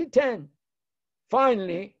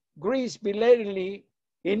 finally, Greece belatedly,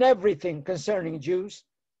 in everything concerning Jews,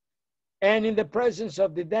 and in the presence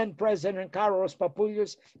of the then President Carlos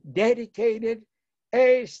Papoulios, dedicated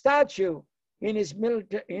a statue in this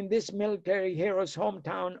military hero's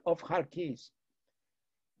hometown of Kharkiv.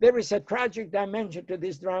 There is a tragic dimension to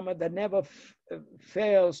this drama that never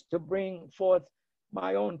fails to bring forth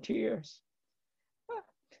my own tears.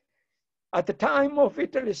 At the time of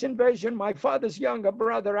Italy's invasion, my father's younger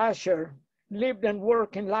brother, Asher, lived and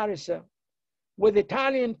worked in Larissa. With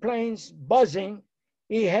Italian planes buzzing,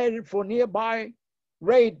 he headed for nearby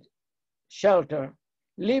raid shelter,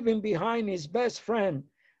 leaving behind his best friend,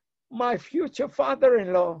 my future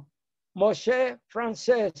father-in-law, Moshe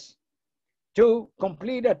Frances, to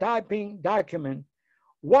complete a typing document.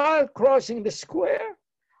 While crossing the square,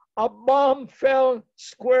 a bomb fell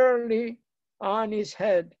squarely on his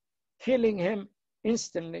head, killing him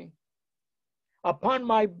instantly. Upon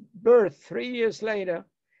my birth 3 years later,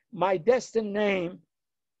 my destined name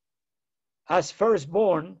as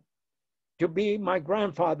firstborn to be my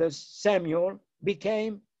grandfather's Samuel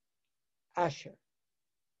became Asher.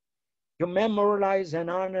 To memorialize and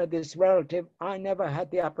honor this relative I never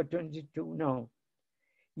had the opportunity to know.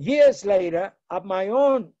 Years later, at my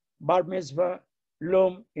own bar mitzvah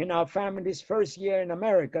lum in our family's first year in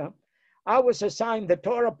America, I was assigned the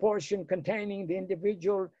Torah portion containing the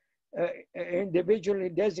individually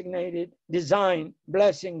designated design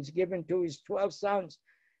blessings given to his 12 sons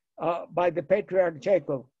by the patriarch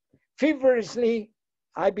Jacob. Feverishly,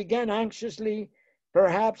 I began anxiously,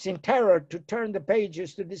 perhaps in terror, to turn the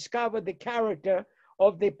pages to discover the character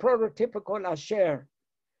of the prototypical Asher.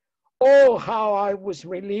 Oh, how I was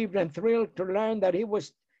relieved and thrilled to learn that he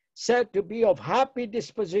was said to be of happy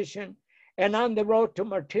disposition and on the road to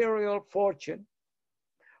material fortune.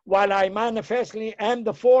 While I manifestly am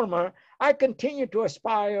the former, I continue to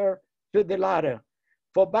aspire to the latter,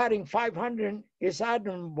 for batting 500 is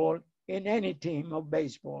admirable in any team of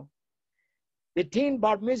baseball. The teen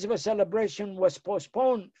bar mitzvah celebration was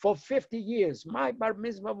postponed for 50 years. My bar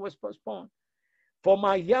mitzvah was postponed. For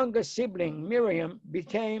my younger sibling, Miriam,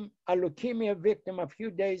 became a leukemia victim a few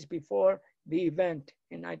days before the event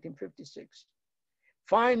in 1956.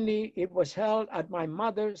 Finally, it was held at my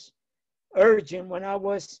mother's urging when I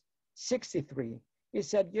was 63. He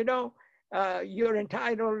said, you know, you're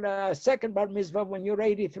entitled second bar mitzvah when you're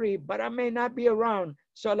 83, but I may not be around,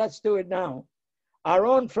 so let's do it now. Our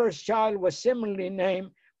own first child was similarly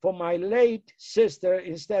named for my late sister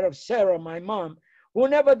instead of Sarah, my mom, who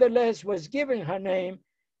nevertheless was given her name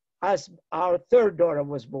as our third daughter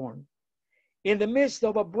was born. In the midst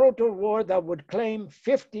of a brutal war that would claim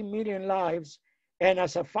 50 million lives, and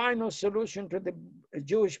as a final solution to the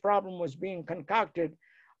Jewish problem was being concocted,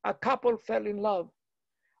 a couple fell in love.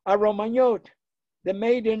 A Romagnot, the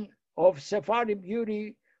maiden of Sephardic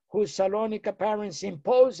beauty, whose Salonika parents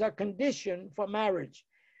imposed a condition for marriage,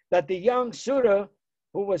 that the young suitor,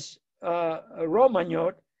 who was a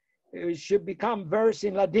Romagnot, should become versed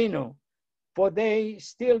in Ladino, for they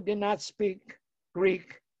still did not speak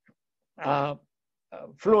Greek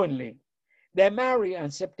fluently. They married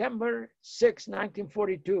on September 6,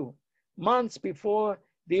 1942, months before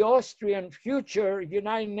the Austrian future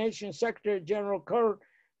United Nations Secretary General Kurt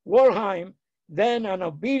Waldheim, then an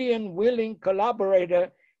obedient, willing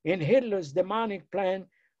collaborator in Hitler's demonic plan,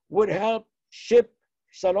 would help ship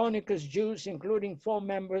Salonika's Jews, including 4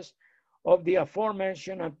 members of the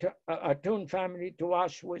aforementioned Atun family, to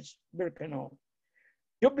Auschwitz-Birkenau.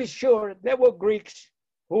 To be sure, there were Greeks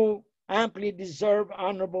who amply deserve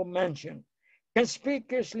honorable mention,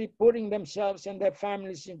 conspicuously putting themselves and their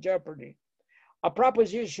families in jeopardy. A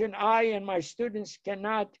proposition I and my students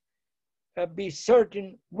cannot be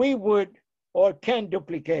certain we would or can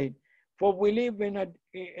duplicate, for we live in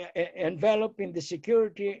enveloped in the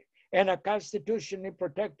security and a constitutionally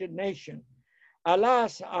protected nation.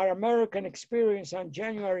 Alas, our American experience on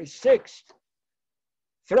January 6th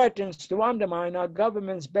threatens to undermine our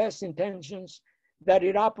government's best intentions that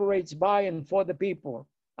it operates by and for the people.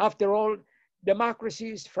 After all,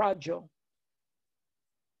 democracy is fragile,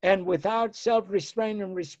 and without self-restraint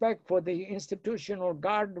and respect for the institutional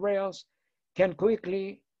guardrails can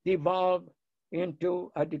quickly devolve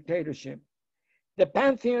into a dictatorship. The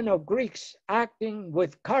pantheon of Greeks acting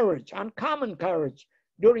with courage, uncommon courage,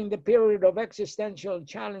 during the period of existential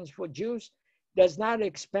challenge for Jews does not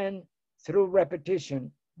expand through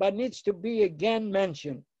repetition, but needs to be again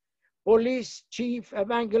mentioned. Police Chief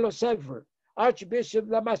Evangelos Sefer, Archbishop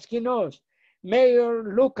Damaskinos, Mayor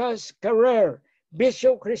Lucas Carrer,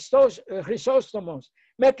 Bishop Chrysostomos,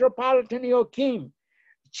 Metropolitan Joachim,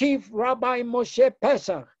 Chief Rabbi Moshe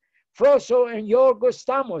Pesach, Froso and Yorgos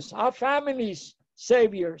Stamos, our families'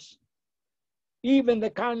 saviors. Even the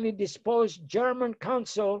kindly disposed German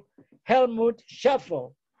consul Helmut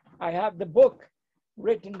Scheffel. I have the book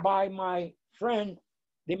written by my friend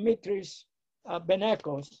Dimitris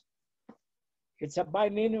Benekos. It's a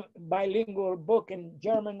bilingual book in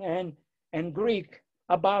German and Greek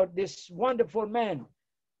about this wonderful man.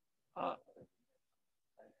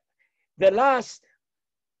 The last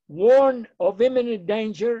warned of imminent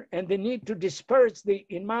danger and the need to disperse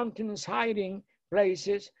in mountainous hiding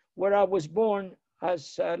places where I was born,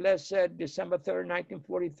 as Les said, December 3rd,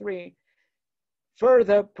 1943.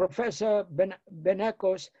 Further, Professor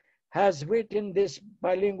Benekos has written this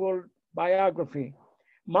bilingual biography.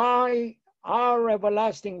 Our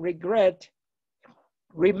everlasting regret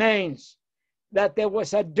remains that there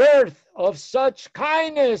was a dearth of such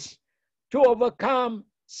kindness to overcome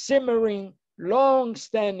simmering,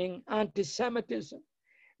 long-standing anti-Semitism,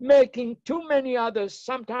 making too many others,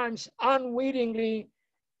 sometimes unwittingly,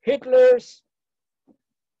 Hitler's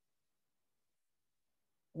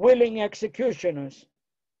willing executioners.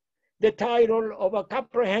 The title of a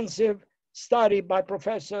comprehensive study by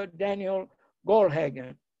Professor Daniel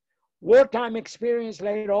Goldhagen. Wartime experience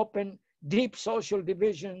laid open deep social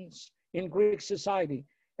divisions in Greek society,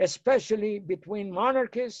 especially between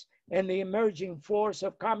monarchists and the emerging force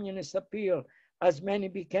of communist appeal, as many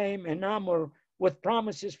became enamored with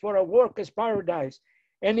promises for a workers' paradise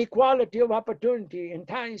and equality of opportunity,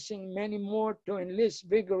 enticing many more to enlist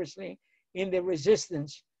vigorously in the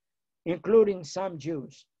resistance, including some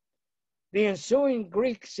Jews. The ensuing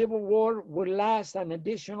Greek Civil War would last an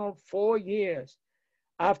additional 4 years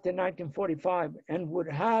after 1945 and would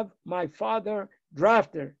have my father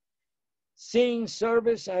drafted, seeing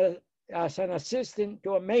service as an assistant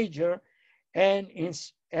to a major and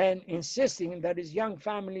and insisting that his young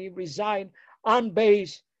family reside on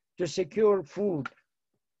base to secure food.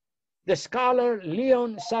 The scholar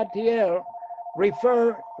Leon Sartier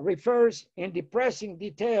refers in depressing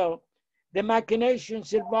detail the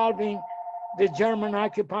machinations involving the German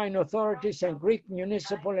occupying authorities and Greek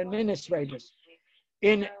municipal administrators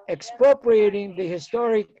in expropriating the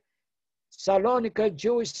historic Salonika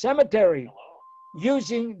Jewish cemetery,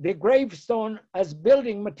 using the gravestone as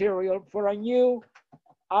building material for a new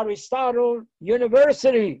Aristotle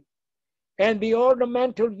University, and the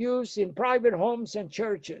ornamental use in private homes and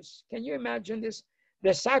churches. Can you imagine this?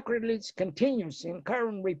 The sacrilege continues in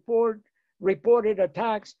current reported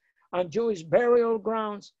attacks on Jewish burial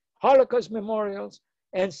grounds, Holocaust memorials,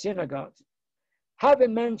 and synagogues.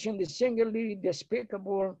 Having mentioned the singularly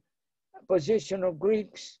despicable position of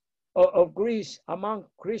Greece among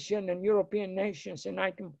Christian and European nations in the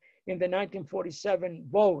 1947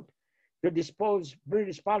 vote to dispose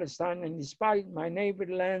British Palestine, and despite my neighbor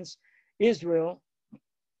land's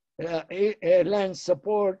land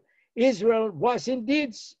support, Israel was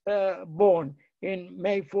indeed born in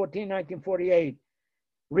May 14, 1948,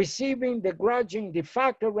 receiving the grudging de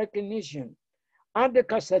facto recognition under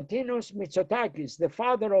Konstantinos Mitsotakis, the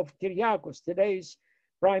father of Kyriakos, today's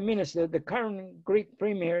prime minister, the current Greek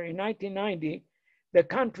premier. In 1990, the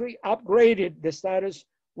country upgraded the status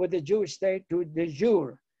with the Jewish state to de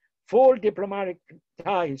jure, full diplomatic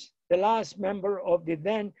ties, the last member of the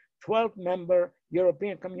then 12-member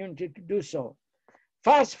European community to do so.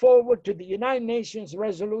 Fast forward to the United Nations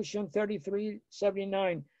Resolution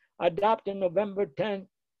 3379, adopted November 10,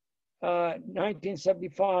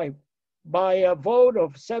 1975, by a vote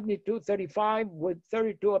of 72-35 with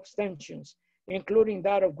 32 abstentions, including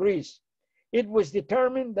that of Greece. It was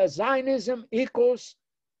determined that Zionism equals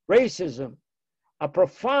racism, a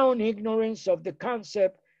profound ignorance of the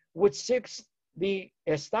concept which seeks the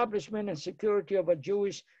establishment and security of a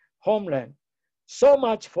Jewish homeland. So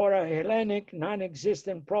much for a Hellenic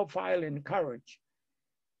non-existent profile and courage.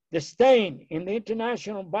 The stain in the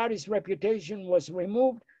international body's reputation was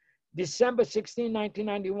removed December 16,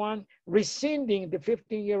 1991, rescinding the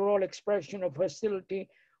 15-year-old expression of hostility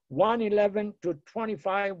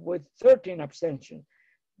 111-25 with 13 abstentions.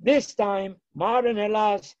 This time, modern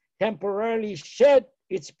Hellas temporarily shed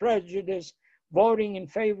its prejudice, voting in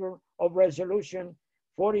favor of Resolution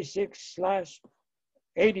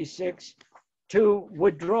 46/86 to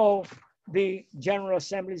withdraw the General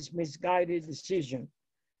Assembly's misguided decision.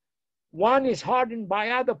 One is heartened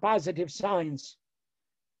by other positive signs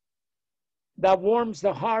that warms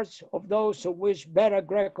the hearts of those who wish better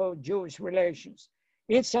Greco-Jewish relations.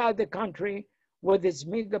 Inside the country, with its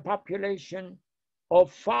meager population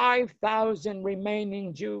of 5,000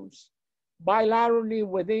 remaining Jews, bilaterally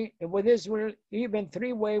with Israel, even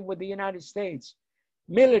three-way with the United States,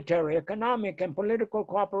 military, economic, and political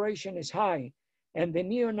cooperation is high, and the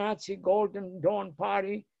neo-Nazi Golden Dawn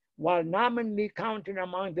Party, while nominally counted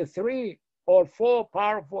among the 3 or 4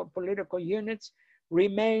 powerful political units,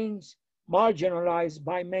 remains marginalized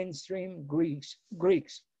by mainstream Greeks.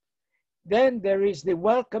 Then there is the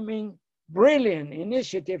welcoming, brilliant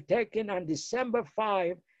initiative taken on December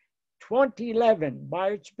 5, 2011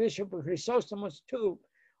 by Archbishop Chrysostomos II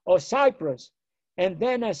of Cyprus, and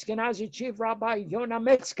then Ashkenazi Chief Rabbi Yonah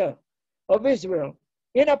Metzger of Israel,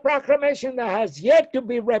 in a proclamation that has yet to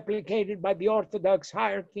be replicated by the Orthodox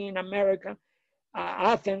hierarchy in America,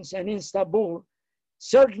 Athens and Istanbul,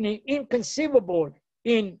 certainly inconceivable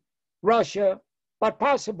in Russia, but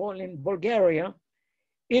possible in Bulgaria.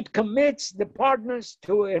 It commits the partners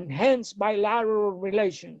to enhance bilateral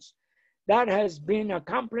relations. That has been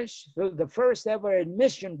accomplished through the first ever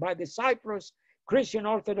admission by the Cyprus Christian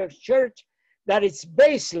Orthodox Church that it's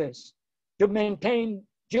baseless to maintain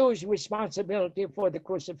Jewish responsibility for the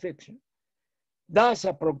crucifixion. Thus,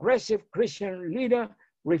 a progressive Christian leader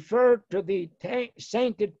referred to the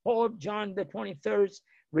sainted Pope John the 23rd's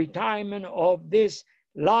retirement of this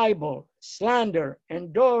libel, slander,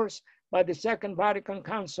 endorsed by the Second Vatican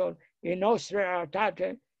Council in Nostra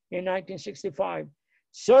Aetate in 1965,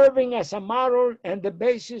 serving as a model and the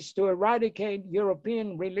basis to eradicate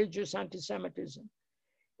European religious anti-Semitism.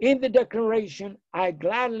 In the declaration, I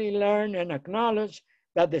gladly learn and acknowledge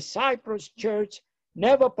that the Cyprus Church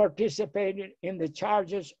never participated in the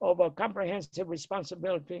charges of a comprehensive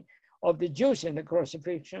responsibility of the Jews in the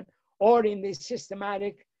crucifixion or in the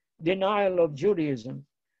systematic denial of Judaism.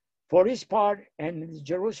 For his part, and the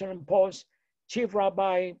Jerusalem Post, Chief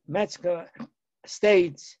Rabbi Metzger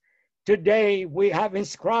states, today we have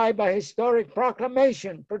inscribed a historic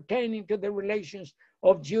proclamation pertaining to the relations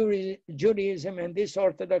of Judaism and this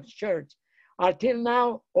Orthodox Church. Until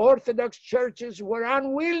now, Orthodox churches were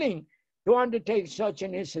unwilling to undertake such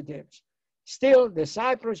initiatives. Still, the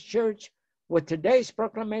Cyprus Church, with today's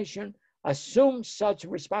proclamation, assumes such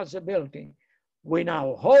responsibility. We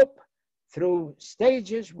now hope through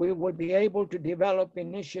stages we will be able to develop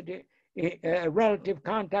relative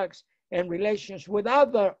contacts and relations with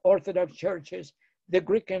other Orthodox churches, the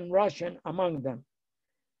Greek and Russian among them.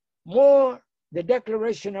 More, the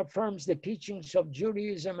declaration affirms the teachings of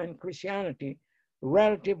Judaism and Christianity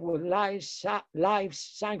relative with life's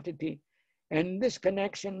sanctity, and this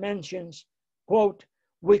connection mentions, quote,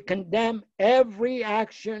 "We condemn every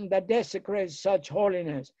action that desecrates such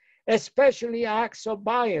holiness, especially acts of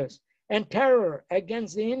bias and terror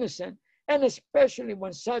against the innocent, and especially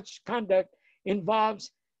when such conduct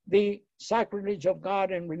involves the sacrilege of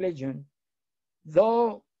God and religion.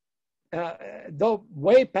 Though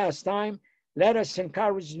way past time, let us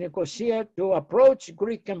encourage Nicosia to approach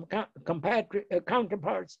Greek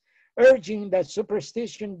counterparts, urging that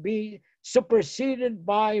superstition be superseded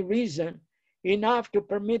by reason, enough to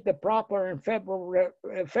permit the proper and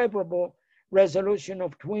favorable resolution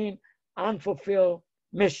of twin unfulfilled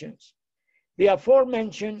missions. The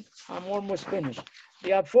aforementioned, I'm almost finished,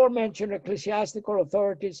 the aforementioned ecclesiastical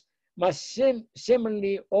authorities must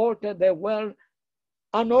similarly alter their well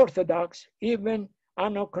unorthodox, even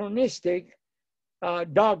anachronistic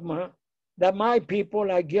dogma that my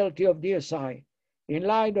people are guilty of deicide, in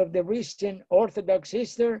light of the recent Orthodox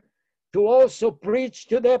history, to also preach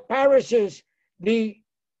to their parishes the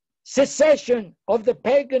cessation of the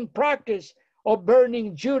pagan practice of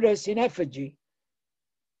burning Judas in effigy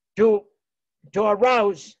to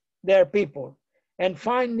arouse their people. And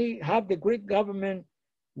finally, have the Greek government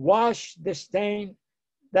wash the stain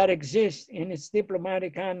that exists in its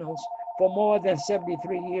diplomatic annals for more than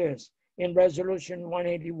 73 years in Resolution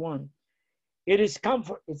 181. It's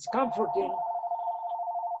comforting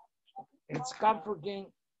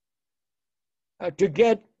to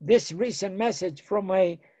get this recent message from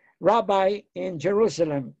a rabbi in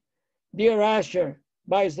Jerusalem. Dear Asher,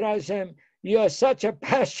 by Israel, you are such a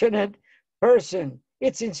passionate person.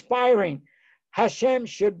 It's inspiring. Hashem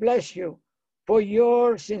should bless you for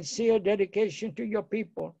your sincere dedication to your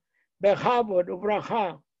people. Bechavod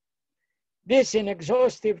uvracha. This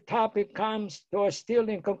inexhaustive topic comes to a still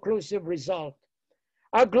inconclusive result.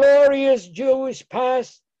 A glorious Jewish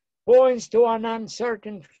past points to an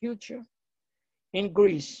uncertain future in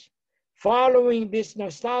Greece. Following this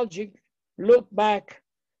nostalgic look back,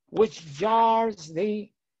 which jars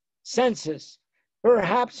the senses,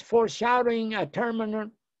 perhaps foreshadowing a terminal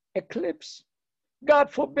eclipse.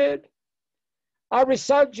 God forbid. A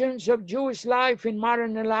resurgence of Jewish life in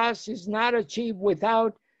modern Hellas is not achieved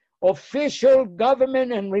without official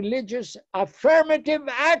government and religious affirmative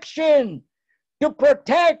action to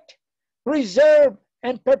protect, preserve,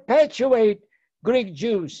 and perpetuate Greek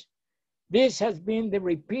Jews. This has been the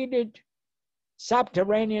repeated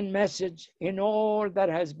subterranean message in all that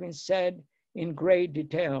has been said in great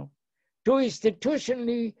detail. To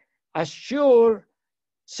institutionally assure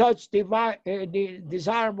such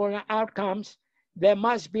desirable outcomes, there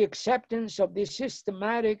must be acceptance of the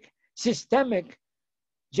systemic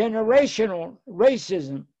generational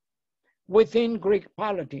racism within Greek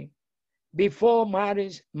polity before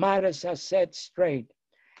matters are set straight.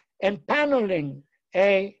 And paneling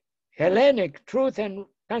a Hellenic Truth and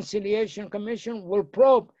Conciliation Commission will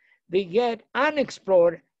probe the yet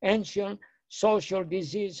unexplored ancient social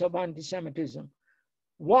disease of anti-Semitism.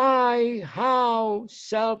 Why, how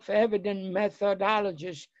self-evident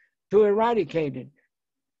methodologies to eradicate it.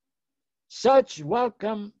 Such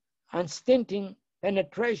welcome unstinting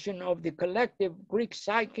penetration of the collective Greek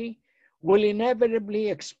psyche will inevitably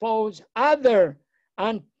expose other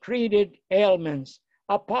untreated ailments,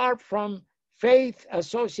 apart from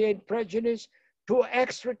faith-associated prejudice, to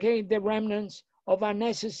extricate the remnants of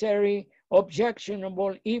unnecessary,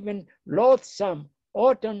 objectionable, even loathsome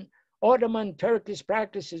Ottoman Turkish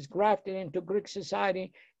practices grafted into Greek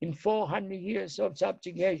society in 400 years of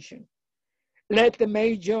subjugation. Let the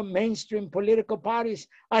major mainstream political parties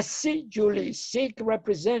assiduously seek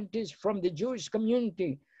representatives from the Jewish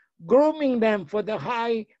community, grooming them for the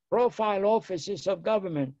high-profile offices of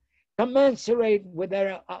government, commensurate with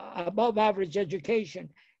their above-average education,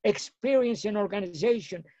 experience in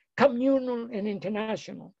organization, communal and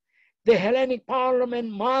international. The Hellenic Parliament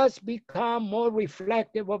must become more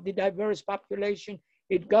reflective of the diverse population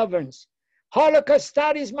it governs. Holocaust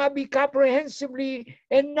studies must be comprehensively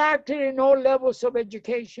enacted in all levels of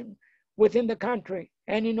education within the country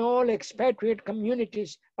and in all expatriate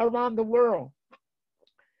communities around the world.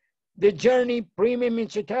 The journey Premium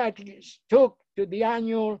Institute took to the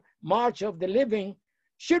annual March of the Living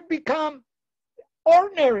should become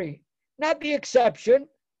ordinary, not the exception,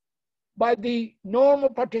 by the normal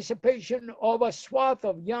participation of a swath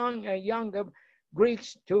of young and younger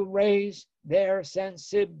Greeks to raise their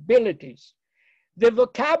sensibilities. The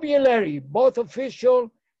vocabulary, both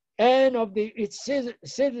official and of its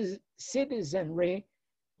citizenry,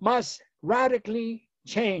 must radically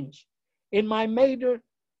change. In my major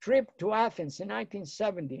trip to Athens in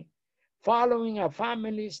 1970, following our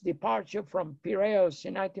family's departure from Piraeus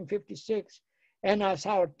in 1956, and as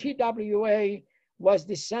our TWA was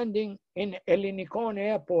descending in Ellinikon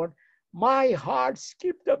Airport, my heart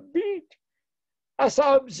skipped a beat as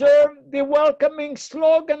I observed the welcoming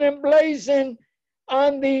slogan emblazoned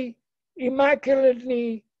on the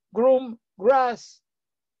immaculately groomed grass.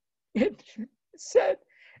 It said,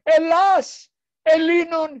 Elas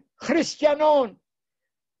Elinon Christianon,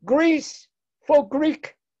 Greece for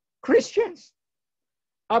Greek Christians.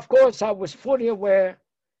 Of course, I was fully aware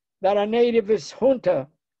that a nativist junta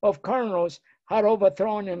of colonels had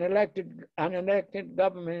overthrown an elected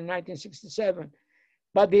government in 1967,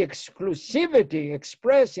 but the exclusivity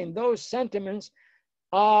expressed in those sentiments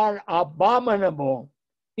are abominable,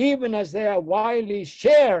 even as they are widely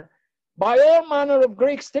shared by all manner of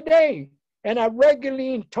Greeks today and are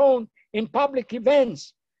regularly intoned in public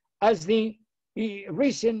events as the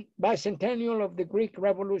recent bicentennial of the Greek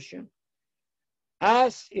Revolution.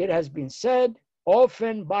 As it has been said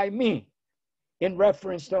often by me in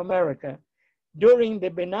reference to America, during the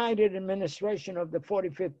benighted administration of the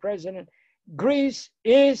 45th president, Greece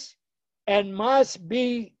is and must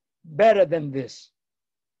be better than this.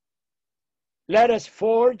 Let us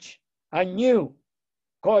forge a new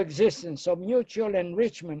coexistence of mutual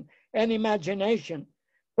enrichment and imagination,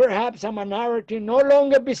 perhaps a minority no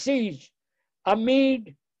longer besieged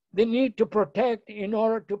amid the need to protect in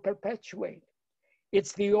order to perpetuate.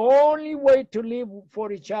 It's the only way to live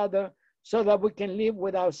for each other so that we can live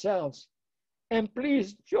with ourselves. And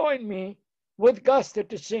please join me with gusto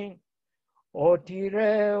to sing,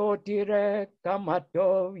 Otire,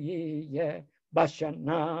 Kamatov Ye,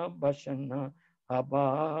 Bashana, Bashana,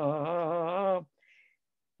 Haba.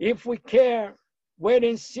 If we care, wait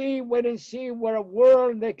and see what a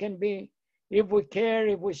world there can be. If we care,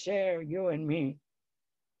 if we share, you and me.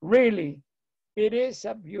 Really, it is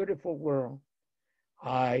a beautiful world.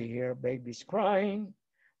 I hear babies crying.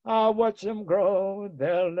 I watch them grow.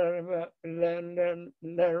 They'll learn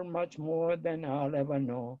much more than I'll ever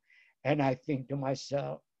know. And I think to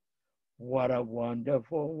myself, what a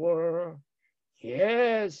wonderful world.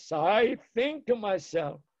 Yes, I think to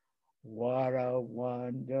myself, what a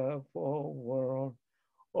wonderful world.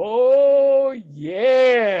 Oh,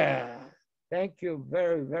 yeah. Thank you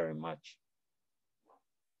very, very much.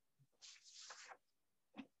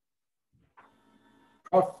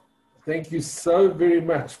 Prof, thank you so very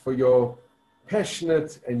much for your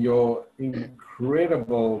passionate and your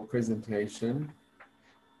incredible presentation.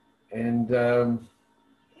 And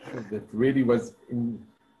that really was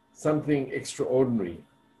something extraordinary.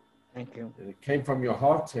 Thank you. And it came from your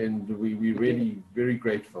heart, and we're really very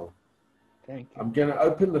grateful. Thank you. I'm going to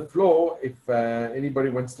open the floor if anybody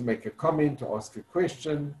wants to make a comment or ask a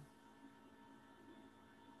question.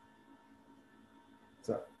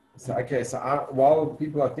 So while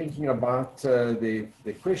people are thinking about their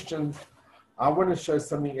questions, I want to show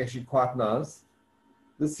something actually quite nice.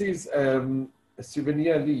 This is a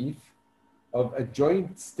souvenir leaf of a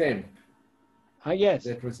joint stamp Yes.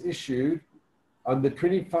 that was issued on the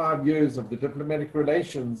 25 years of the diplomatic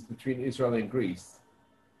relations between Israel and Greece.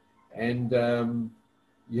 And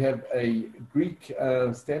you have a Greek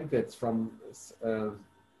stamp that's from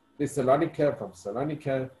Thessalonica, from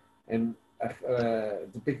Salonika, and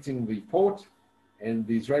depicting the port, and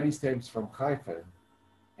the Israeli stamps from Haifa.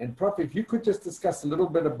 And Prof, if you could just discuss a little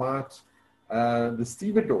bit about the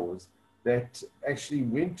stevedores that actually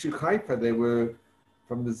went to Haifa. They were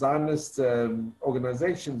from the Zionist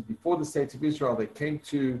organizations before the State of Israel. They came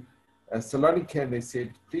to Salonika and they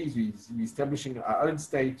said, please, we're establishing our own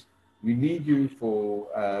state. We need you for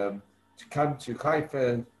to come to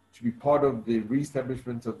Haifa to be part of the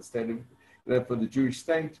reestablishment of the state of, for the Jewish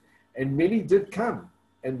state. And many did come,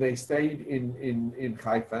 and they stayed in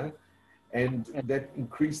Haifa, and that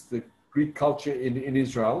increased the Greek culture in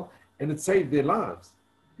Israel, and it saved their lives.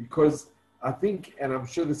 Because I think, and I'm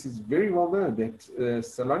sure this is very well known, that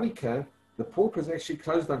Salonika, the port was actually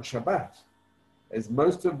closed on Shabbat, as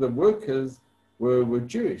most of the workers were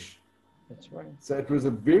Jewish. That's right. So it was a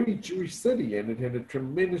very Jewish city, and it had a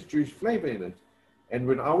tremendous Jewish flavor in it. And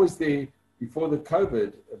when I was there before the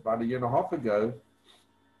COVID, about a year and a half ago,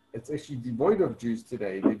 it's actually devoid of Jews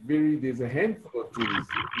today. There's a handful of Jews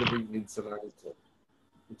living in Salonika,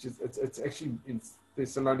 which is, it's actually in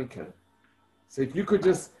Thessalonica. So if you could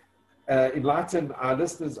just enlighten our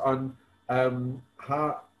listeners on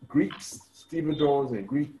how Greeks, stevedores and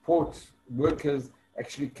Greek port workers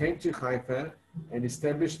actually came to Haifa and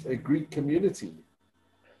established a Greek community.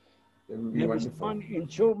 That would be There was wonderful. one in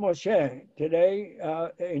Chur Moshe today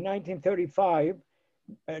in 1935,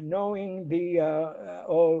 knowing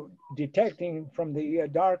or detecting from the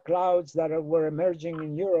dark clouds that were emerging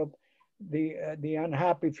in Europe, the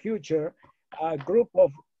unhappy future, a group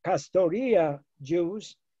of Castoria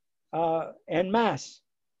Jews en masse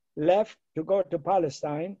left to go to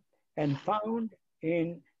Palestine and found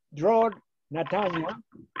in Drod, Netanya,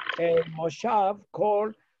 a moshav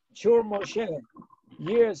called Chur Moshe.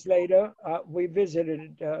 Years later, we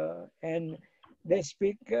visited, and they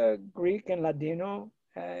speak Greek and Ladino,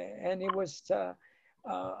 and it was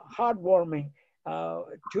heartwarming.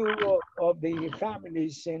 Two of the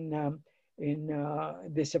families in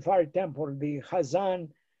the Sephardic temple, the Hazan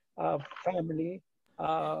family,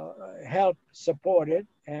 helped support it,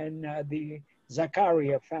 and the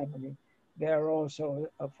Zachariah family, they're also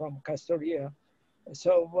from Castoria.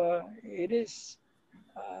 So it is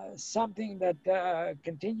something that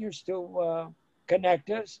continues to connect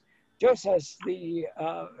us, just as the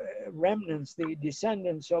remnants, the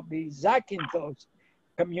descendants of the Zakynthos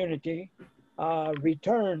community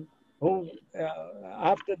returned, who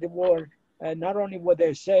after the war, not only were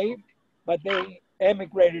they saved, but they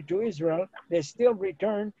emigrated to Israel. They still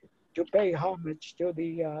returned to pay homage to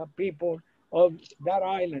the people of that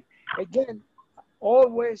island. Again,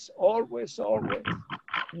 always, always, always,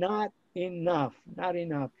 not enough, not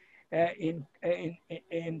enough in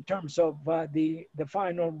terms of the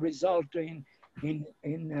final result in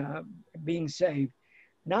being saved.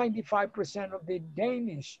 95% of the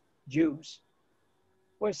Danish Jews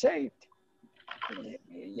were saved.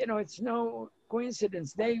 You know, it's no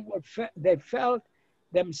coincidence. They felt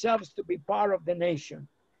themselves to be part of the nation.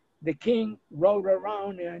 The king rode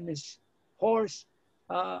around on his horse,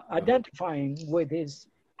 identifying with his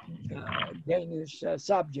Danish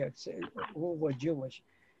subjects who were Jewish.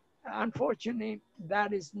 Unfortunately,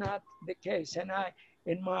 that is not the case. And I,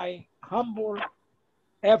 in my humble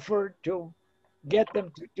effort to get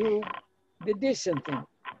them to do the decent thing,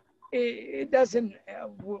 it doesn't,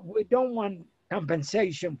 we don't want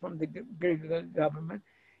compensation from the Greek government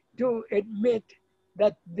to admit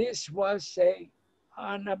that this was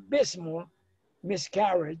an abysmal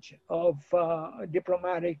miscarriage of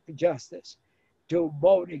diplomatic justice, to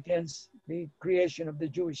vote against the creation of the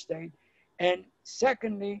Jewish state. And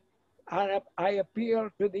secondly, I appeal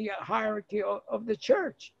to the hierarchy of the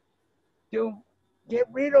church to get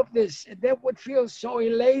rid of this. They would feel so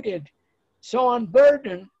elated, so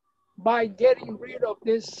unburdened by getting rid of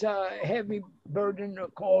this heavy burden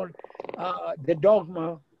called the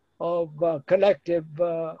dogma of collective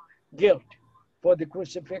guilt for the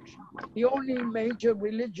crucifixion. The only major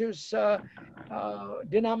religious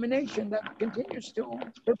denomination that continues to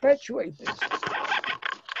perpetuate this.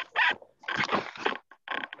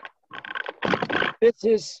 This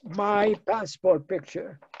is my passport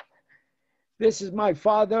picture. This is my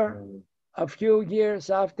father a few years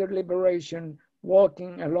after liberation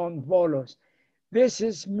walking along Volos. This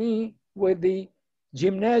is me with the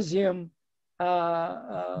gymnasium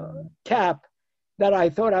cap that I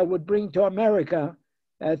thought I would bring to America,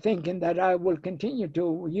 thinking that I will continue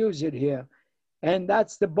to use it here. And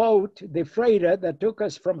that's the boat, the freighter that took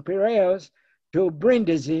us from Piraeus to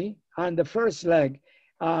Brindisi on the first leg.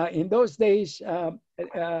 In those days,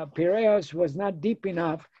 Piraeus was not deep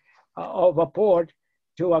enough of a port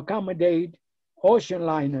to accommodate ocean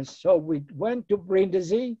liners. So we went to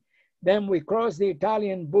Brindisi, then we crossed the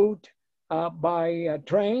Italian boot by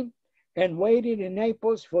train, and waited in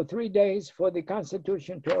Naples for 3 days for the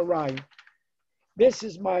Constitution to arrive. This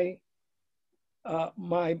is my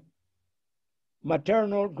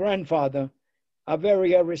maternal grandfather, a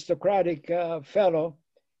very aristocratic fellow,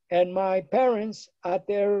 and my parents at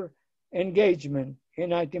their engagement in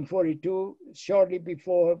 1942, shortly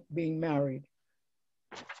before being married.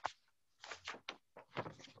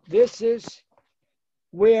 This is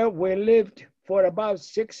where we lived for about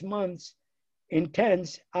 6 months in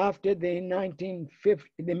tents after the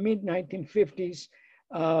mid-1950s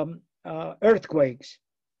earthquakes.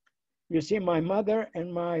 You see my mother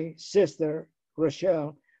and my sister,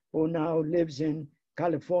 Rochelle, who now lives in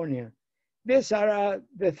California. These are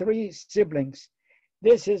the 3 siblings.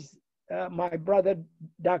 This is my brother,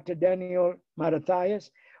 Dr. Daniel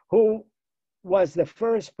Matathias, who was the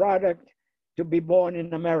first product to be born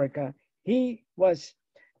in America. He was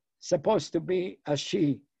supposed to be a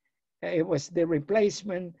she. It was the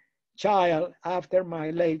replacement child after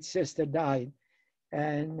my late sister died.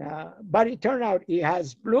 And but it turned out he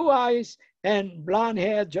has blue eyes and blonde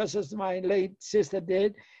hair, just as my late sister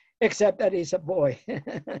did, except that he's a boy.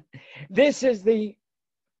 This is the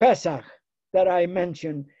Pesach that I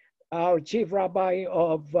mentioned, our chief rabbi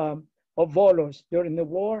of Volos during the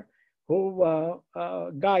war, who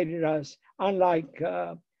guided us, unlike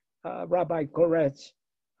Rabbi Koretz,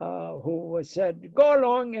 who said, "Go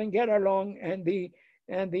along and get along, and the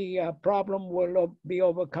problem will be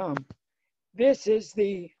overcome." This is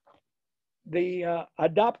the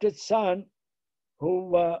adopted son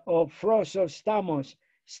who of Froso Stamos.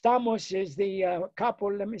 Stamos is the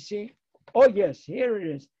couple. Let me see. Oh yes, here it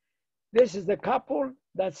is. This is the couple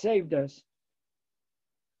that saved us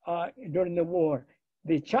during the war.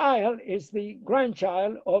 The child is the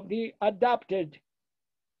grandchild of the adopted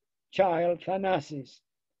child, Thanasis.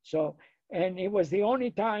 So, and it was the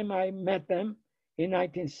only time I met them in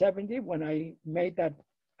 1970 when I made that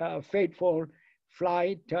fateful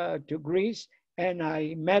flight to Greece, and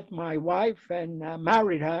I met my wife and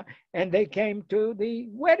married her, and they came to the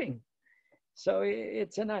wedding. So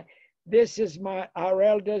it's a nice. This is our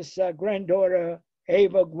eldest granddaughter,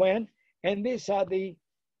 Ava Gwen, and these are the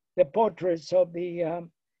portraits of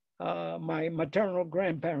my maternal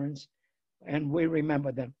grandparents, and we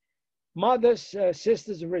remember them. Mothers,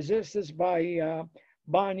 Sisters, Resistors by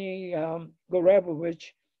Bonnie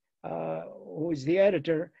Gorevovich, who is the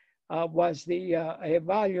editor, was a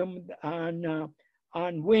volume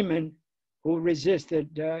on women who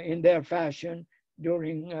resisted in their fashion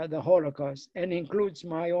during the Holocaust, and includes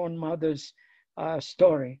my own mother's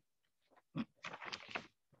story.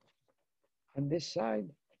 On this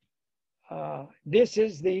side, this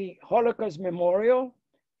is the Holocaust Memorial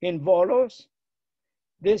in Volos.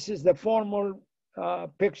 This is the formal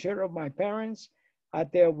picture of my parents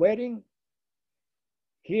at their wedding.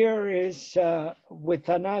 Here is with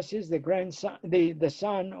Thanasis, the grandson, the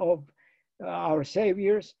son of our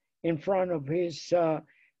saviors, in front of his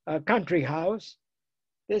country house.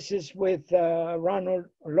 This is with Ronald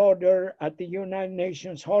Lauder at the United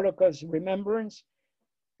Nations Holocaust Remembrance.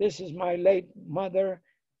 This is my late mother,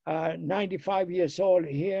 95 years old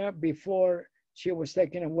here before she was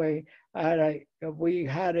taken away. We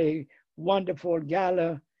had a wonderful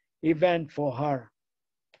gala event for her.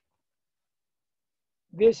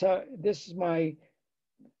 This is my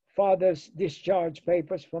father's discharge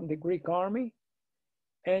papers from the Greek army.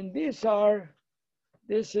 And this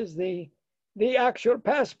is the actual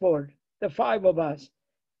passport, the 5 of us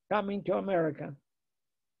coming to America.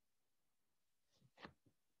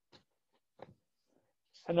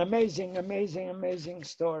 An amazing, amazing, amazing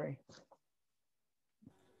story.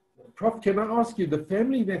 Prof, can I ask you, the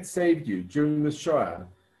family that saved you during the Shoah,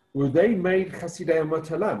 were they made Chasidei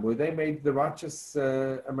Matalam? Were they made the righteous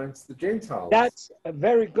amongst the Gentiles? That's a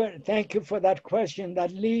very good. Thank you for that question,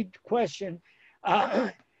 that lead question.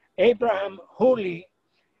 Abraham Hooley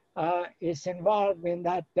is involved in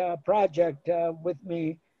that project with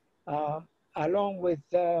me, along with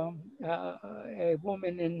a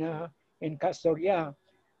woman in Castoria,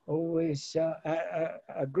 who is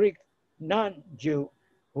a Greek non-Jew,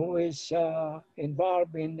 who is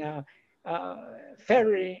involved in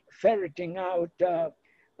ferreting out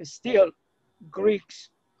still Greeks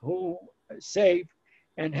who save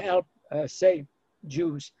and help save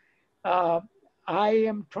Jews. I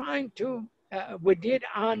am trying to, we did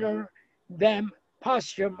honor them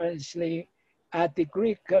posthumously at the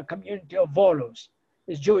Greek community of Volos,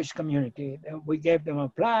 the Jewish community. We gave them a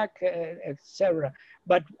plaque, etc.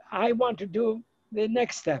 But I want to do the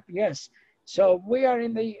next step, yes. So we are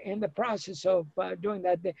in the process of doing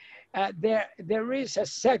that. There is a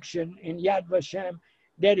section in Yad Vashem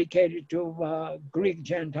dedicated to Greek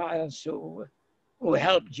Gentiles who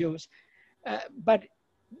help Jews, but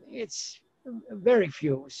it's very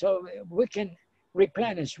few. So we can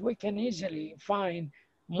replenish. We can easily find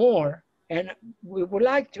more, and we would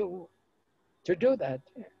like to do that.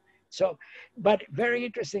 So, but very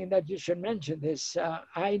interesting that you should mention this.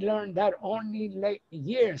 I learned that only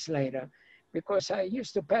years later, because I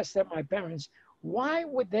used to pester my parents, why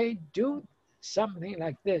would they do something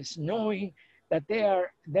like this, knowing that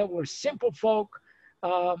they were simple folk,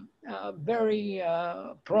 very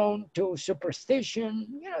prone to superstition,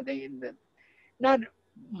 they not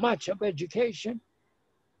much of education,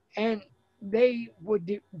 and they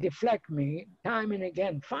would deflect me time and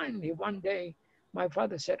again. Finally, one day, my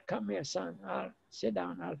father said, "Come here, son, I'll sit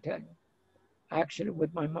down, I'll tell you." Actually,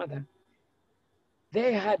 with my mother.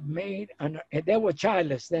 They had made, they were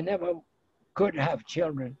childless. They never could have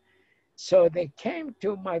children. So they came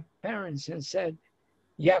to my parents and said,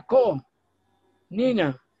 Yaakov,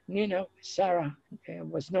 Nina, Sarah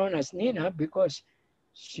was known as Nina because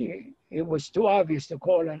it was too obvious to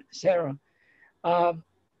call her Sarah.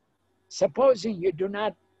 Supposing you do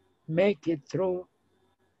not make it through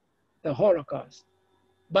the Holocaust,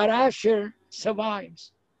 but Asher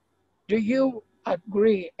survives, do you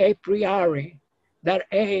agree a priori that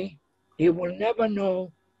A, he will never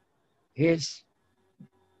know his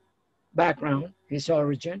background, his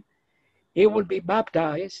origin, he will be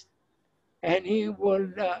baptized, and he will,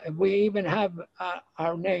 we even have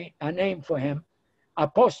a name for him,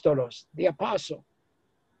 Apostolos, the apostle,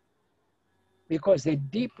 because they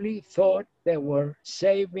deeply thought they were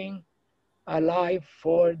saving a life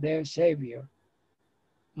for their Savior.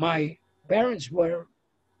 My parents were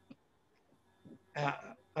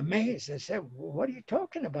amazed. They said, what are you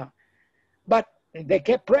talking about? But they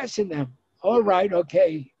kept pressing them. All right,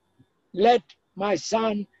 okay, let my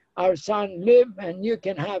son, our son, live and you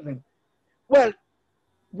can have him. Well,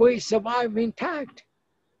 we survived intact.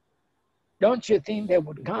 Don't you think they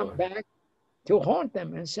would come back to haunt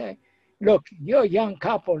them and say, look, you're a young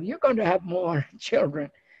couple, you're going to have more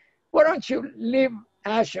children. Why don't you leave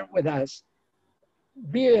Asher with us?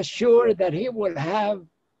 Be assured that he will have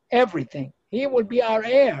everything. He will be our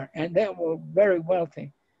heir, and they were very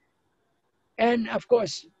wealthy. And of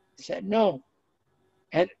course, said no.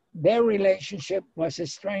 And their relationship was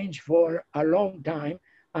estranged for a long time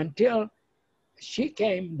until she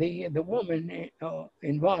came, the woman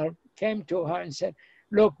involved came to her and said,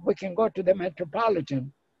 look, we can go to the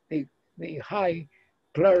Metropolitan, the high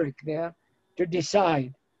cleric there, to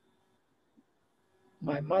decide.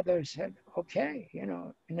 My mother said, okay,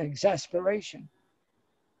 in exasperation.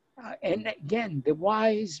 And again, the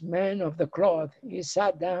wise man of the cloth, he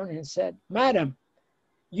sat down and said, Madam,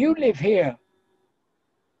 you live here.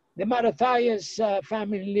 The Matathias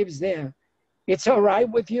family lives there. It's all right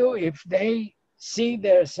with you if they see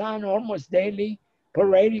their son almost daily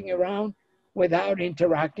parading around without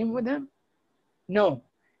interacting with them? No,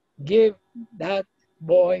 give that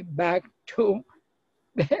boy back to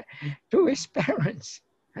his parents.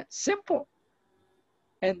 Simple.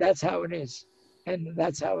 And that's how it is. And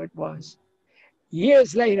that's how it was.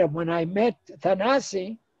 Years later, when I met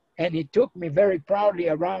Thanasi, and he took me very proudly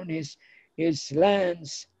around his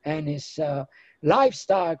lands and his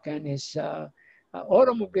livestock and his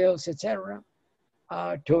automobiles, etc.,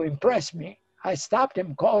 to impress me, I stopped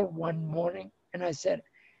him cold one morning and I said,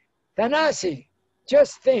 Thanasi,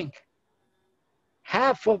 just think,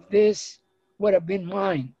 half of this would have been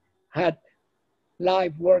mine had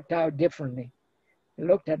life worked out differently. He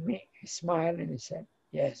looked at me, he smiled, and he said,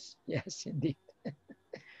 yes, yes, indeed.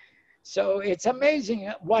 So it's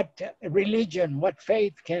amazing what religion, what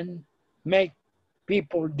faith can make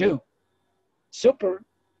people do. Superhuman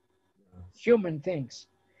things.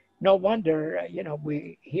 No wonder,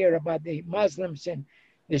 we hear about the Muslims and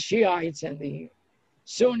the Shiites and the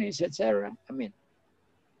Sunnis, etc. I mean,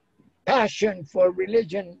 passion for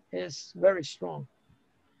religion is very strong.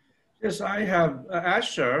 Yes, I have,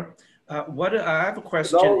 Asher, I have a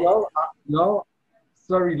question. No,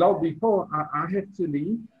 sorry, Lol, before I have to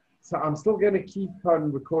leave, so I'm still going to keep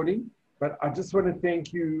on recording, but I just want to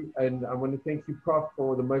thank you, and I want to thank you, Prof,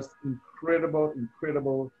 for the most incredible,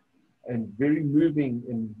 and very moving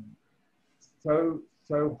and so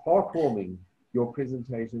heartwarming your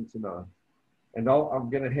presentation tonight. And I'm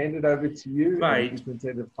going to hand it over to you. Right. And you can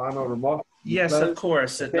say the final remarks. Yes, of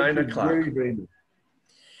course, at 9 o'clock. Very, very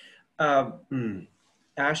much.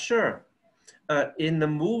 Asher, in the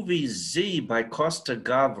movie Z by Costa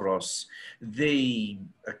Gavros, the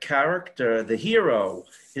character, the hero,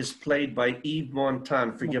 is played by Yves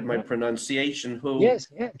Montand, forgive my pronunciation, who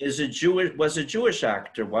was a Jewish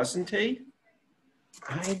actor, wasn't he?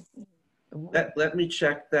 Let me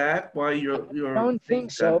check that while you're I don't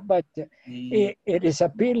think so, but it is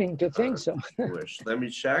appealing to think so. Let me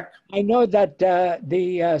check. I know that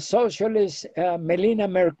the socialist Melina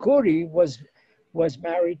Mercouri was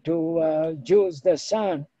married to Jules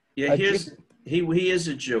Dessalines. Yeah, he is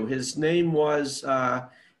a Jew. His name was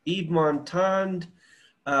Yves Montand.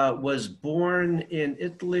 Was born in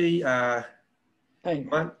Italy.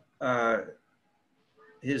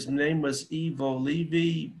 His name was Ivo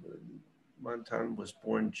Levi. Montand was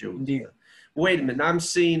born Jew. Indeed. Wait a minute. I'm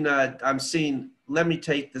seeing. Let me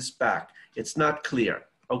take this back. It's not clear.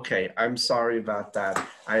 Okay, I'm sorry about that.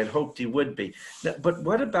 I had hoped he would be. But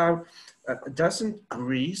what about? Doesn't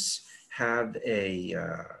Greece have a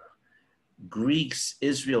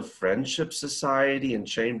Greeks-Israel Friendship Society and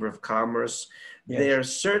Chamber of Commerce? Yes. They're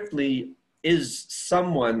certainly is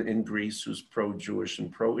someone in Greece who's pro-Jewish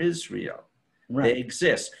and pro-Israel. Right. They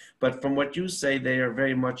exist, but from what you say, they are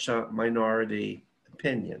very much a minority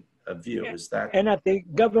opinion, a view. Is that? And at the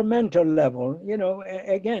governmental level, you know,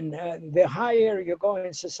 again, the higher you go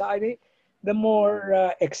in society, the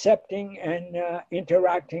more accepting and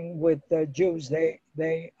interacting with Jews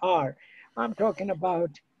they are. I'm talking about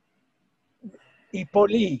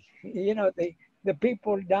Ipoli, you know, the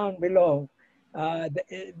people down below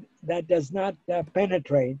that does not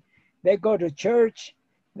penetrate. They go to church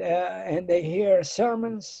and they hear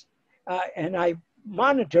sermons, and I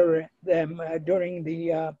monitor them during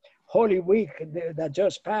the Holy Week that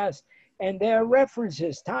just passed, and there are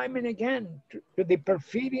references time and again to the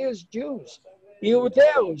perfidious Jews.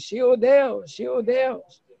 Iudeus, Iudeus,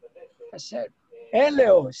 Iudeus. I said,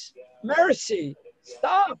 Eleos, mercy,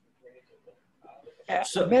 stop.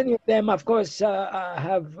 So, many of them, of course,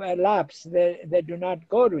 have lapsed. They do not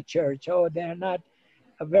go to church, or they're not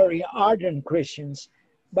very ardent Christians.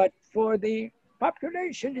 But for the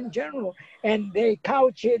population in general, and they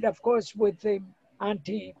couch it, of course, with the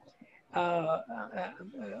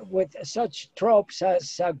with such tropes as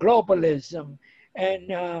globalism and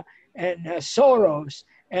Soros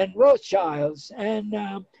and Rothschilds and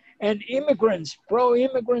immigrants,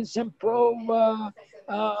 pro-immigrants and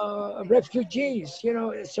refugees. You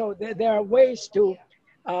know, so there are ways to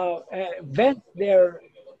vent their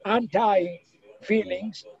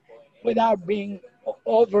anti-feelings without being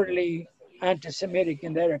overly anti-Semitic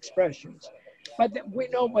in their expressions. But we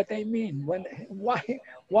know what they mean.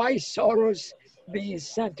 Why Soros the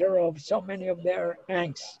center of so many of their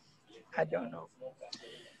angst? I don't know.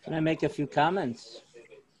 Can I make a few comments?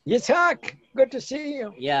 Yitzhak, good to see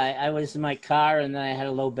you. Yeah, I was in my car and then I had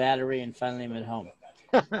a low battery and finally I'm at home.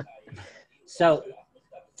 So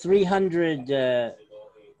 300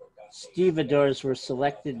 stevedores were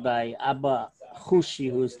selected by Abba Hushi,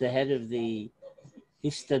 who's the head of the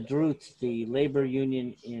Histadrut, the labor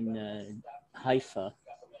union in Haifa.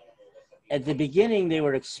 At the beginning, they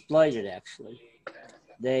were exploited, actually.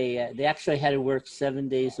 They actually had to work 7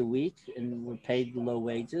 days a week and were paid low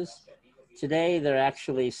wages. Today, they're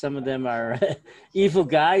actually, some of them are evil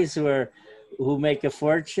guys who make a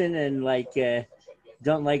fortune and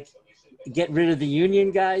don't get rid of the union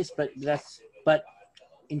guys, but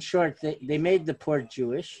in short, they made the poor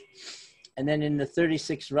Jewish. And then in the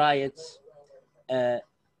 36 riots,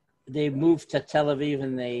 they moved to Tel Aviv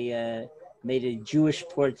and they made a Jewish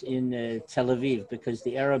port in Tel Aviv because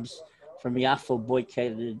the Arabs from Yaffo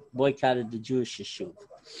boycotted the Jewish yeshuv.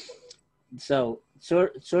 So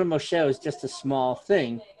Tzur Moshe was just a small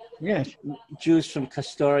thing. Yes. Jews from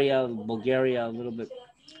Kastoria, Bulgaria, a little bit.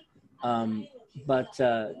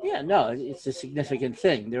 It's a significant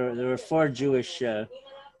thing. There were 4 Jewish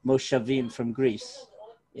Moshavim from Greece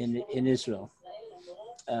in Israel.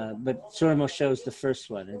 But Tzur Moshe was the first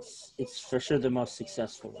one. It's for sure the most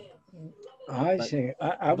successful one. I see.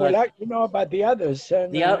 I would like to know about the others.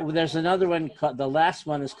 There's another one called, the last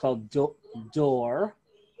one is called Dor,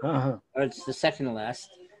 Uh-huh. or it's the second to last.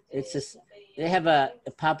 They have a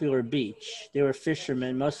popular beach. They were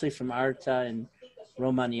fishermen, mostly from Arta and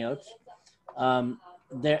Romaniot.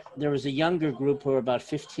 There was a younger group who were about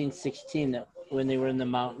 15, 16 that when they were in the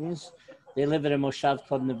mountains. They live at a moshav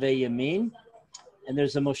called Neve Yamin. And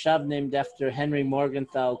there's a moshav named after Henry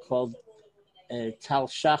Morgenthau called Tal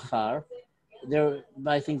Shachar.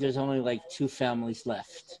 I think there's only 2 families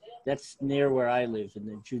left. That's near where I live in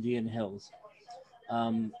the Judean hills.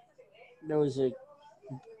 There was a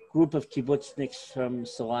group of kibbutzniks from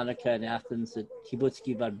Salonika and Athens at Kibbutz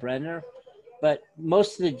Givat Brenner, but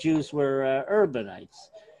most of the Jews were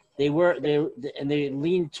urbanites. They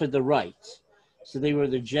leaned to the right. So they were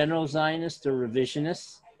the general Zionists or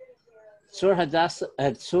revisionists. Tzur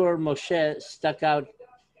Moshe stuck out.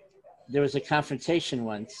 There was a confrontation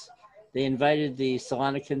once. They invited the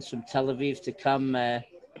Salonikans from Tel Aviv to come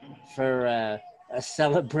for a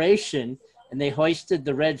celebration, and they hoisted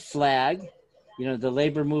the red flag, the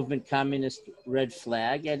labor movement communist red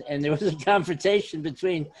flag, and there was a confrontation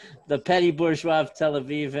between the petty bourgeois of Tel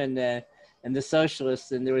Aviv and the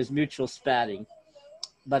socialists, and there was mutual spatting.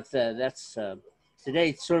 But that's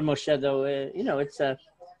today. Tzur Moshe, though,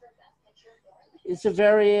 it's a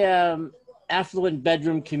very affluent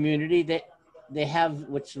bedroom community. They have,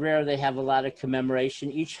 what's rare, they have a lot of commemoration.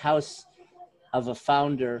 Each house of a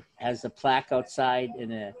founder has a plaque outside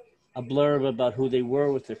and a blurb about who they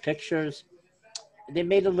were with their pictures. They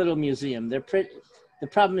made a little museum. The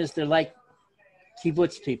problem is they're like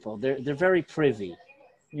kibbutz people. They're very privy.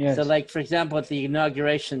 Yes. So for example, at the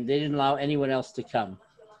inauguration, they didn't allow anyone else to come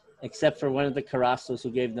except for one of the Carrassos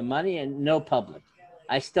who gave the money, and no public.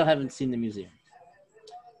 I still haven't seen the museum.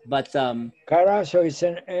 But Carasso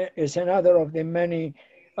is another of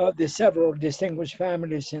the several distinguished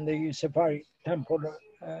families in the Sephardic temple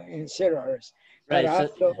in Syracuse. right, so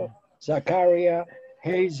Carasso, Zachariah,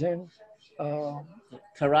 Hazen,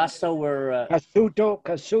 Carasso were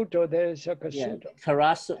Casuto. There's a yeah,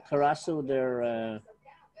 Casuto. Carasso, they're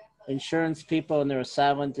insurance people, and they're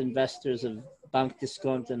silent investors of Bank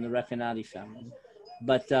Discount and the Recanati family.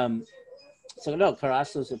 But so no,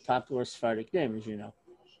 Carasso is a popular Sephardic name, as you know.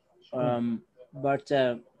 But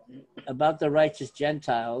about the righteous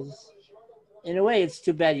Gentiles, in a way, it's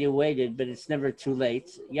too bad you waited, but it's never too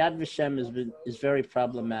late. Yad Vashem is very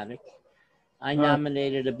problematic. I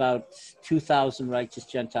nominated about 2,000 righteous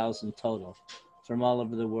Gentiles in total from all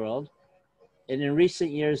over the world. And in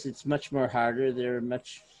recent years, it's much more harder. They're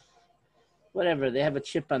much, whatever, they have a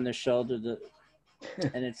chip on their shoulder,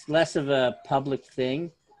 and it's less of a public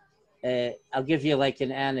thing. I'll give you like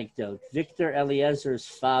an anecdote. Victor Eliezer's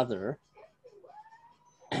father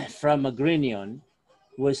from Agrinion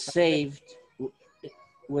was saved.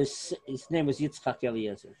 His name was Yitzchak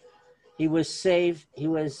Eliezer. He was saved. He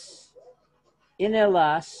was in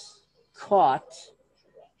Elas, caught,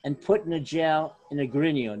 and put in a jail in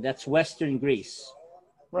Agrinion. That's Western Greece.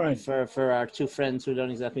 Right. For our two friends who don't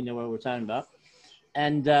exactly know what we're talking about.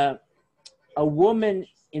 And a woman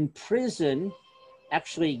in prison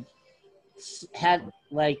actually had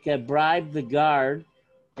bribed the guard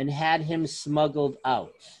and had him smuggled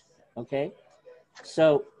out. Okay,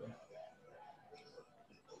 so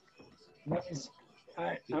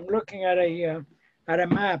I'm looking at a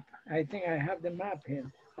map. I think I have the map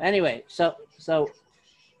here. Anyway,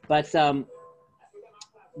 but the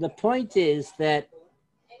point is that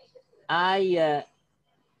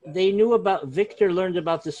they knew about, Victor learned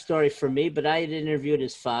about the story from me, but I had interviewed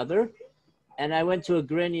his father. And I went to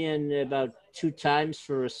Agrinion about 2 times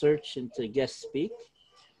for research and to guest speak.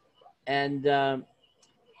 And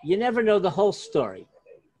you never know the whole story,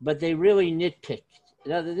 but they really nitpicked.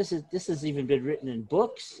 This has even been written in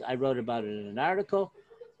books. I wrote about it in an article.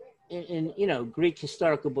 In Greek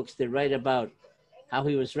historical books, they write about how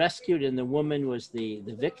he was rescued and the woman was the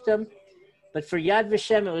victim. But for Yad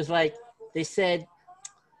Vashem, it was like they said,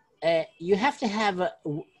 you have to have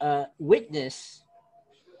a witness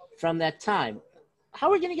from that time. How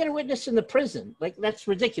are we going to get a witness in the prison? Like, that's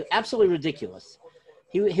ridiculous, absolutely ridiculous.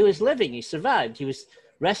 He was living, he survived, he was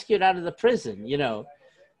rescued out of the prison,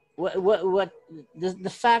 what the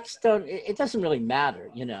facts don't, it doesn't really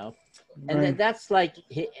matter, And Right. that's like,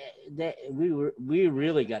 we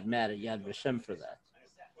really got mad at Yad Vashem for that.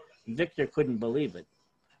 Victor couldn't believe it.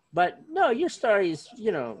 But no, your story is,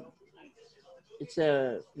 it's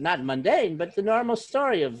not mundane, but the normal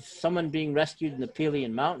story of someone being rescued in the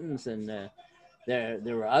Pelian Mountains, and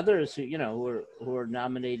there were others who were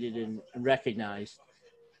nominated and recognized.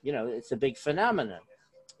 It's a big phenomenon.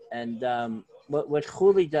 And what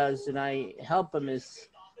Jewry does, and I help him, is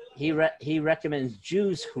he recommends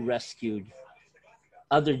Jews who rescued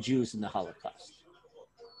other Jews in the Holocaust.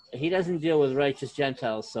 He doesn't deal with righteous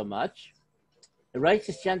Gentiles so much. The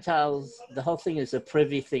righteous Gentiles, the whole thing is a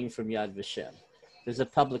privy thing from Yad Vashem. There's a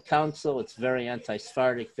public council. It's very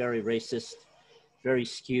anti-Sephardic, very racist, very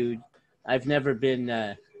skewed. I've never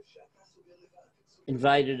been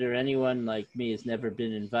invited, or anyone like me has never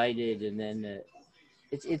been invited. And then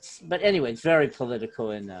but anyway, it's very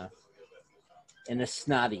political in a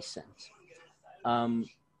snotty sense.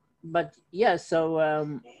 But yeah,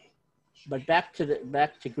 so but back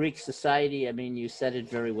to Greek society. I mean, you said it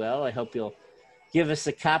very well. I hope you'll give us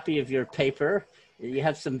a copy of your paper. You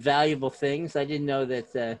have some valuable things. I didn't know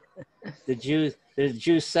that the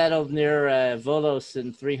Jews settled near Volos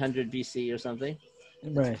in 300 BC or something.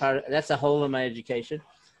 Right. That's a hole in my education.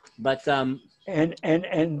 But and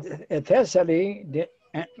Thessaly,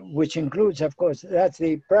 which includes, of course, that's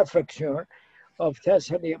the prefecture of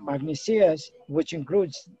Thessaly and Magnesias, which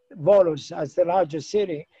includes Volos as the largest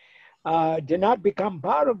city, did not become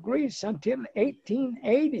part of Greece until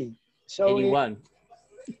 1880. So 81.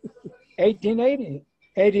 1880,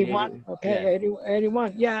 81, okay, yeah.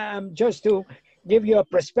 81. Yeah, just to give you a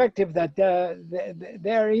perspective that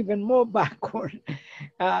they're even more backward.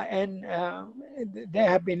 And they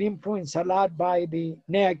have been influenced a lot by the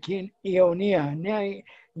Nea Ionia,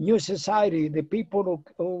 New Society, the people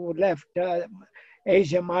who left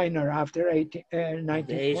Asia Minor after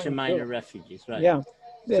 1922. The Asia Minor refugees, right. Yeah.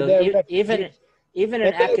 So even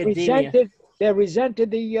in academia. They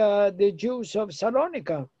resented the Jews of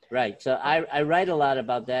Salonika. Right. So I write a lot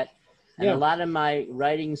about that. And Yeah. a lot of my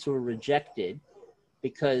writings were rejected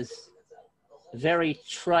because very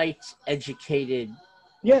trite, educated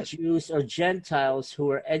Yes. Jews or Gentiles who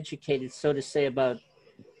were educated, so to say, about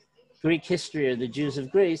Greek history or the Jews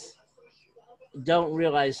of Greece don't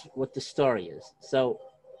realize what the story is. So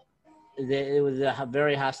it was a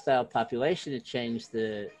very hostile population. It changed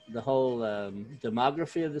the whole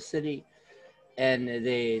demography of the city. And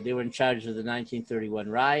they were in charge of the 1931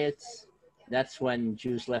 riots. That's when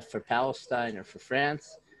Jews left for Palestine or for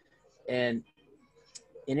France. And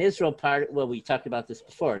in Israel, we talked about this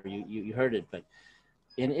before, you heard it, but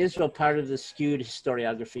in Israel, part of the skewed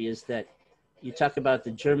historiography is that you talk about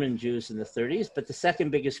the German Jews in the 30s, but the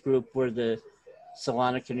second biggest group were the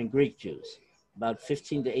Salonican and Greek Jews. About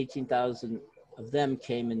 15 to 18,000 of them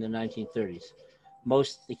came in the 1930s.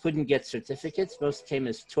 Most, they couldn't get certificates. Most came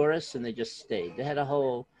as tourists and they just stayed. They had a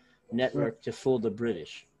whole network to fool the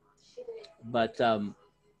British. But,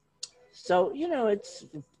 so, you know, it's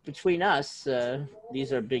between us,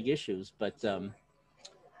 these are big issues, but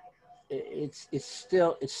it's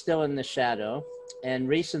still in the shadow. And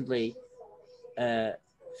recently,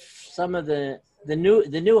 some of the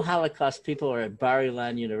new Holocaust people are at Bar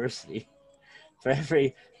Ilan University. For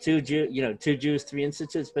every two Jews, 3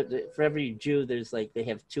 institutes, but for every Jew, there's like, they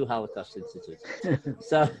have 2 Holocaust institutes.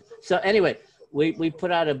 So anyway, we put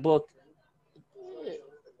out a book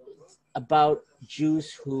about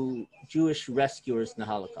Jewish rescuers in the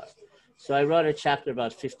Holocaust. So I wrote a chapter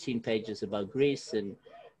about 15 pages about Greece and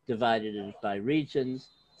divided it by regions.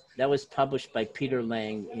 That was published by Peter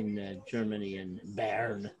Lang in Germany and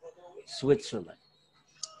Bern, Switzerland.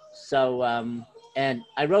 So, and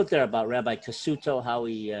I wrote there about Rabbi Cassuto, how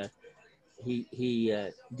he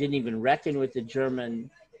didn't even reckon with the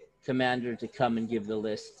German commander to come and give the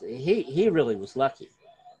list. He really was lucky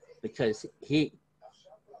because he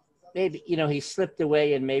slipped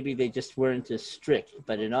away and maybe they just weren't as strict.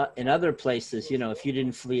 But in other places, you know, if you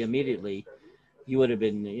didn't flee immediately, you would have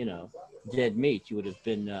been, you know, dead meat. You would have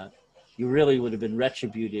been, you really would have been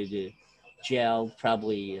retributed, jailed,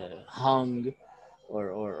 probably hung.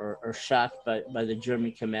 Or shot by the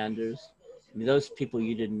German commanders. I mean, those people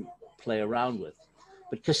you didn't play around with.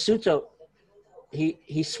 But Cassuto,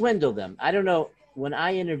 he swindled them. I don't know, when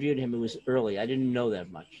I interviewed him, it was early. I didn't know that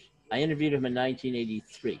much. I interviewed him in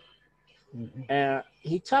 1983. Mm-hmm.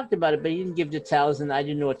 He talked about it, but he didn't give details, and I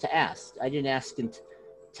didn't know what to ask. I didn't ask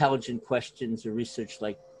intelligent questions or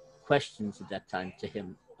research-like questions at that time to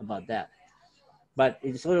him about that. But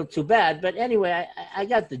it's a little too bad. But anyway, I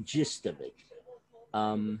got the gist of it.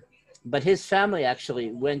 But his family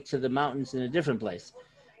actually went to the mountains in a different place.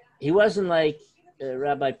 He wasn't like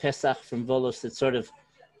Rabbi Pesach from Volos that sort of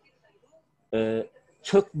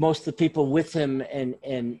took most of the people with him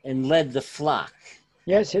and led the flock.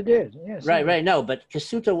 Yes, he did. Yes. Right. No, but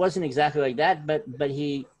Cassuto wasn't exactly like that. But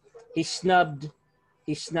he snided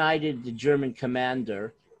the German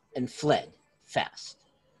commander and fled fast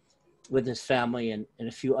with his family and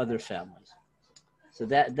a few other families. So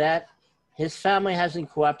that. His family hasn't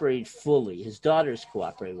cooperated fully. His daughters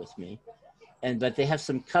cooperate with me, but they have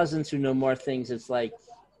some cousins who know more things. It's like,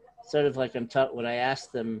 sort of like when I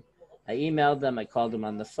asked them, I emailed them, I called them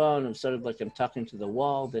on the phone. I'm sort of like I'm talking to the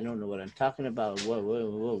wall. They don't know what I'm talking about.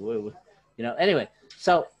 Whoa. You know. Anyway,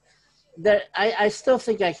 so I still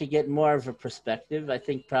think I could get more of a perspective. I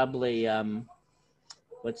think probably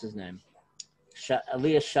what's his name,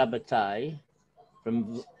 Elias Shabbatai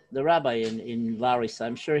from the rabbi in Larissa.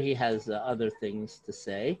 I'm sure he has other things to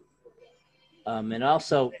say. And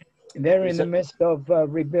also, they're in the midst of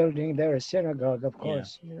rebuilding their synagogue, of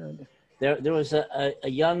course. Yeah. You know, there was a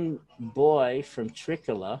young boy from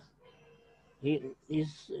Trikala. He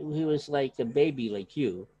was like a baby, like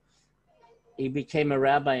you. He became a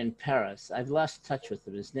rabbi in Paris. I've lost touch with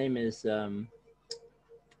him. His name is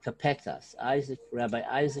Kapetas, Rabbi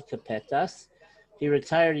Isaac Kapetas. He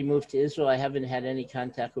retired, he moved to Israel. I haven't had any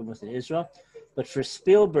contact with him in Israel. But for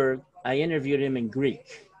Spielberg, I interviewed him in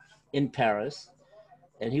Greek in Paris,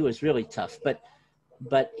 and he was really tough. But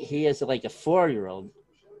he is like a 4-year-old.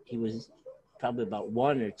 He was probably about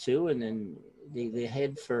 1 or 2, and then they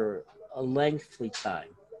had for a lengthy time,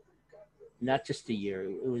 not just a year.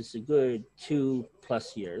 It was a good 2+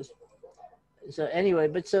 years. So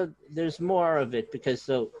anyway, so there's more of it because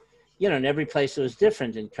in every place it was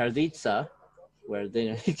different. In Karditsa, where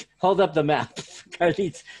they hold up the map.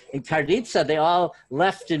 In Karditsa, they all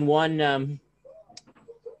left in one. I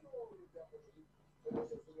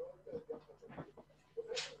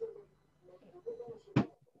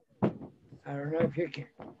don't know if you can.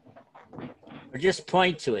 Or just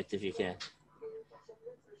point to it if you can.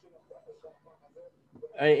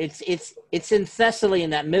 It's in Thessaly in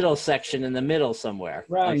that middle section in the middle somewhere.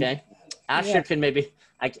 Right. Okay. Asher can maybe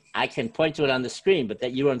I can point to it on the screen, but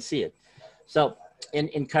that you won't see it. So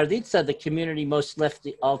in Karditsa, the community most left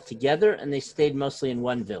all together, and they stayed mostly in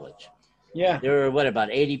one village. Yeah. There were, what, about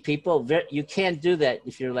 80 people? You can't do that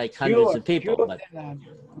if you're like hundreds of people. Fewer But than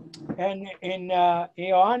that. And in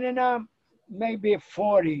Ioannina, maybe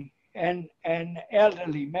 40, and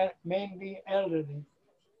elderly, mainly elderly.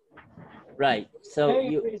 right. So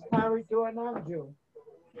Dave is married to a non-Jew.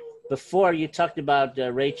 Before you talked about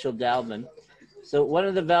Rachel Dalman. So one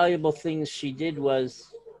of the valuable things she did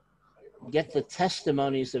was get the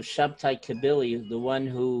testimonies of Shabtai Kabili, the one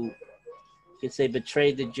who, you could say,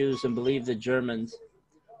 betrayed the Jews and believed the Germans.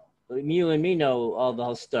 You and me know all the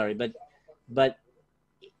whole story, but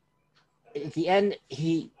at the end,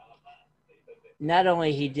 he not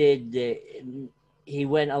only he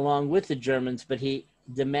went along with the Germans, but he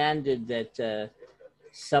demanded that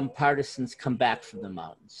some partisans come back from the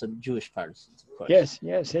mountains, some Jewish partisans, of course.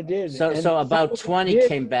 Yes, it did. So about 20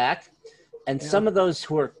 came back, and some of those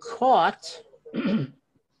who were caught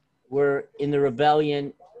were in the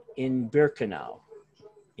rebellion in Birkenau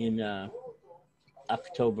in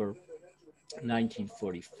October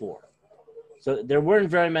 1944. So there weren't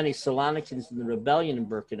very many Salonikans in the rebellion in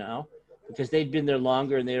Birkenau because they'd been there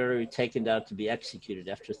longer and they were already taken out to be executed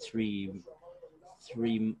after three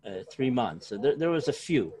months. So there was a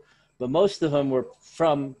few, but most of them were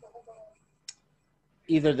from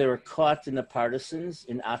either they were caught in the partisans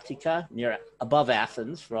in Attica, above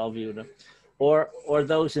Athens, for all of you know, or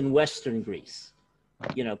those in Western Greece.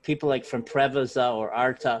 You know, people like from Preveza or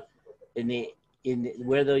Arta,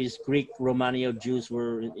 where those Greek Romanio Jews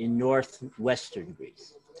were in northwestern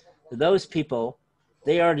Greece. So those people,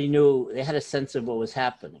 they already knew, they had a sense of what was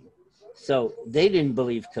happening. So they didn't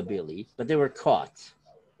believe Kabili, but they were caught.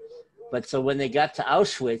 But so when they got to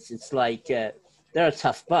Auschwitz, it's like they're a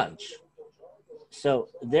tough bunch. So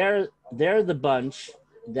they're the bunch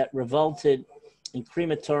that revolted in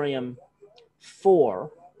Crematorium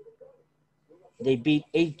 4. They beat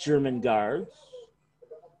 8 German guards.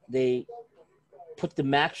 They put the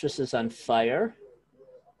mattresses on fire.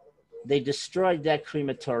 They destroyed that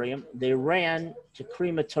crematorium. They ran to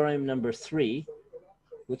crematorium number 3,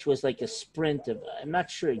 which was like a sprint of, I'm not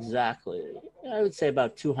sure exactly, I would say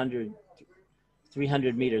about 200,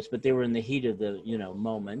 300 meters, but they were in the heat of the,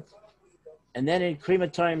 moment. And then in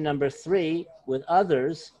crematorium number 3, with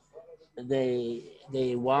others, they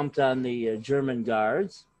whomped on the German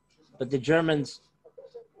guards, but the Germans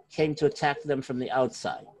came to attack them from the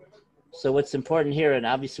outside. So what's important here, and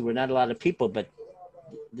obviously we're not a lot of people, but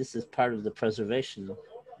this is part of the preservation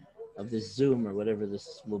of this Zoom or whatever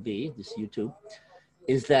this will be, this YouTube,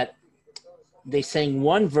 is that they sang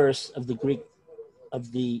one verse of the Greek,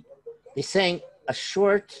 they sang a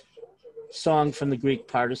short song from the Greek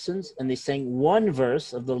partisans, and they sang one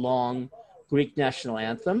verse of the long Greek national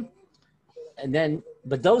anthem. And then,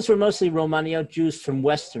 but those were mostly Romanio Jews from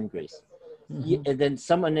Western Greece. Mm-hmm. And then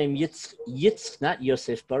someone named not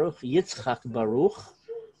Yosef Baruch, Yitzchak Baruch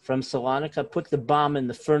from Salonika put the bomb in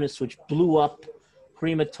the furnace, which blew up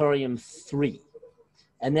crematorium 3.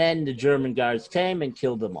 And then the German guards came and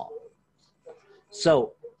killed them all.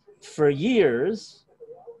 So for years,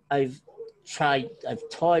 I've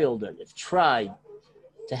toiled and I've tried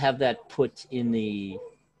to have that put in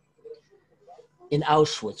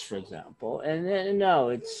Auschwitz, for example. And no,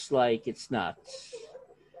 it's like Pasnicht.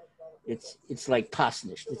 It's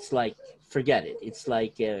like, forget it. It's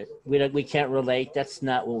like, we can't relate. That's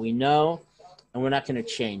not what we know. And we're not going to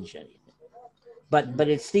change anything. But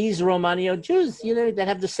it's these Romanio Jews, that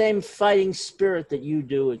have the same fighting spirit that you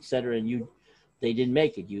do, et cetera. And they didn't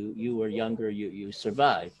make it. You were younger, you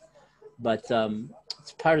survived. But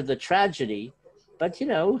it's part of the tragedy. But,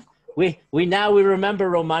 we remember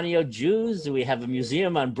Romanio Jews. We have a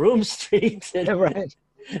museum on Broome Street. And, right.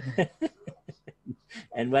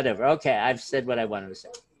 And whatever. Okay, I've said what I wanted to say.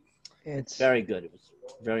 It's very good. It was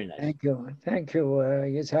very nice. Thank you,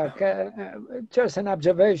 Yitzhak. Just an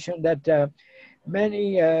observation that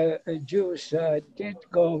many Jews did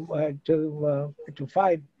go to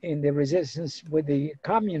fight in the resistance with the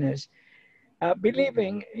communists,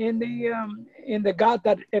 believing in the God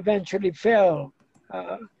that eventually fell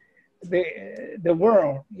the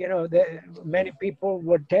world. Many people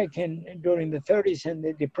were taken during the 30s and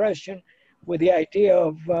the Depression with the idea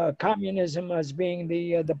of communism as being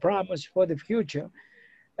the promise for the future.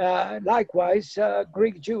 Likewise,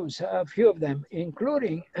 Greek Jews, a few of them,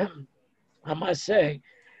 including, I must say,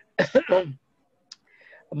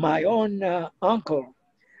 my own uncle,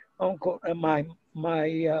 my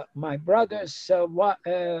brother's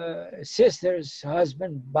sister's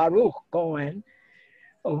husband, Baruch Cohen,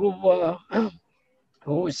 who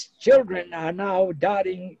whose children are now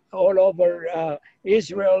dotting all over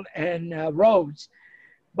Israel and roads.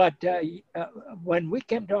 But when we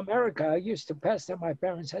came to America, I used to pester my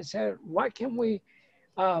parents. I said, why can't we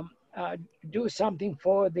um, do something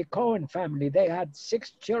for the Cohen family? They had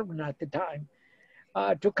 6 children at the time,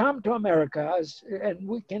 to come to America and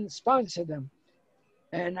we can sponsor them.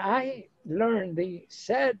 And I learned the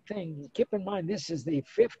sad thing. Keep in mind, this is the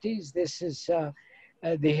 50s. This is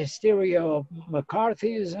the hysteria of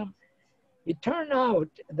McCarthyism. It turned out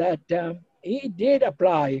that he did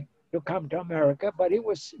apply to come to America, but he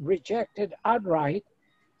was rejected outright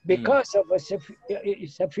because of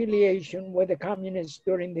his affiliation with the communists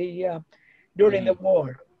during the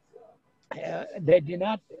war. They did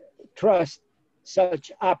not trust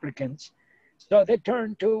such applicants, so they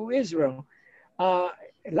turned to Israel.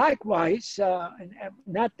 Likewise,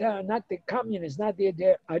 not the communist, not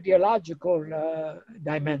the ideological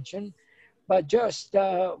dimension, but just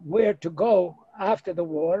where to go after the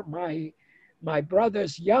war. My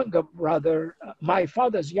brother's younger brother, my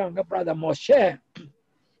father's younger brother, Moshe,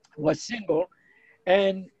 was single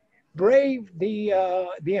and braved the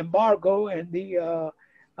embargo and the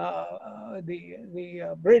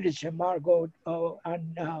British embargo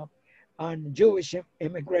on Jewish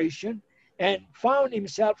immigration, and found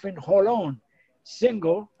himself in Holon,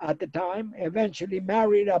 single at the time, eventually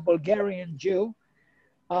married a Bulgarian Jew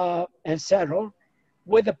and settled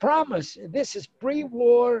with the promise, this is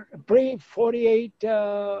pre-war,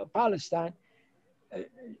 pre-48 Palestine,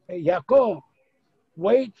 Yaakov,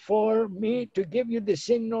 wait for me to give you the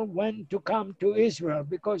signal when to come to Israel,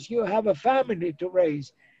 because you have a family to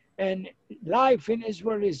raise. And life in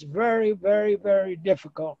Israel is very, very, very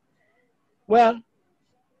difficult. Well,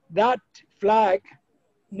 that flag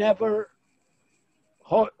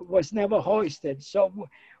was never hoisted. So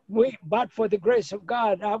but for the grace of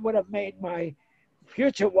God, I would have made my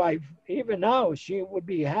future wife, even now, she would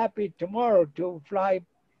be happy tomorrow to fly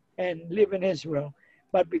and live in Israel.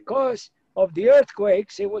 But because of the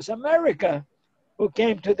earthquakes, it was America who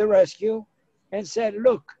came to the rescue and said,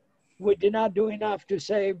 look, we did not do enough to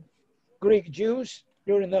save Greek Jews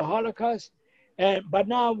during the Holocaust, but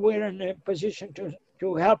now we're in a position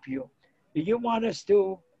to help you. Do you want us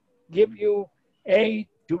to give you aid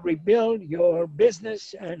to rebuild your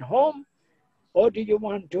business and home? Or do you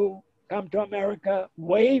want to come to America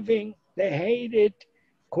waiving the hated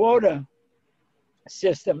quota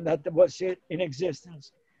system that was in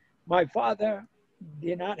existence? My father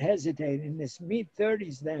did not hesitate in his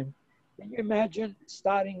mid-30s then. Can you imagine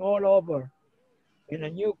starting all over in a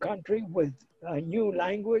new country with a new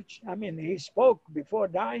language? I mean, he spoke, before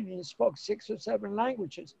dying, he spoke 6 or 7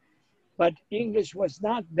 languages, but English was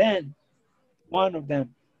not then one of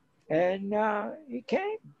them. And he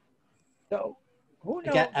came. So who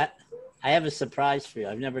knows? I have a surprise for you.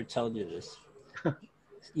 I've never told you this.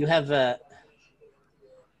 You have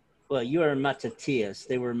well, you are Matathias.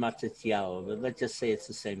 They were Matathiao, but let's just say it's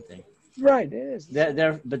the same thing. Right, it is.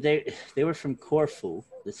 But they were from Corfu,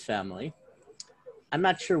 this family. I'm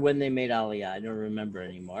not sure when they made Aliyah. I don't remember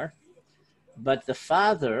anymore. But the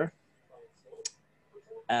father,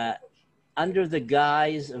 under the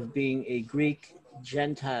guise of being a Greek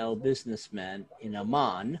Gentile businessman in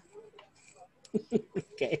Amman,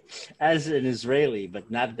 okay, as an Israeli, but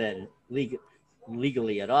not then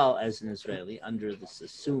legally at all as an Israeli, under this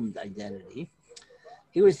assumed identity.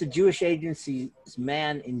 He was the Jewish agency's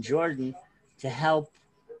man in Jordan to help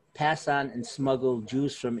pass on and smuggle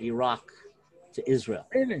Jews from Iraq to Israel.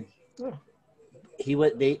 Really? Oh.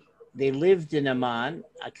 They lived in Amman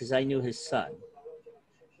because I knew his son.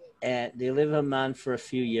 And they lived in Amman for a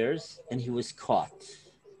few years, and he was caught.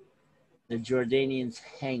 The Jordanians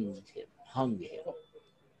hung him.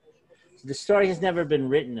 So the story has never been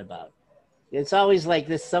written about. It's always like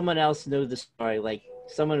this. Someone else knew the story, like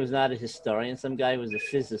someone who's not a historian, some guy who was a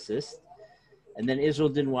physicist. And then Israel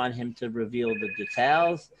didn't want him to reveal the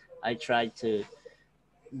details. I tried to,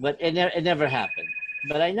 but it never happened.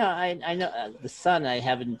 But I know the son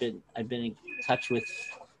I've been in touch with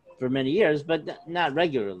for many years, but not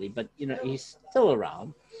regularly, but he's still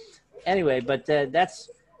around. Anyway, but that's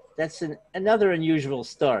another unusual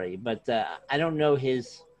story, but I don't know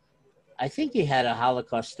I think he had a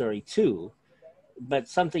Holocaust story too, but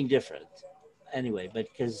something different. Anyway, but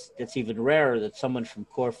because it's even rarer that someone from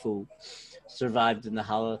Corfu survived in the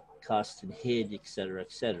Holocaust and hid, et cetera,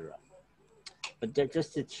 et cetera. But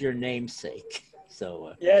it's your namesake.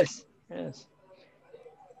 So yes.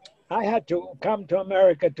 I had to come to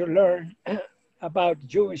America to learn about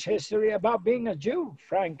Jewish history, about being a Jew,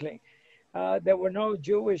 frankly. There were no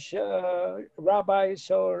Jewish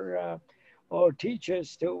rabbis or or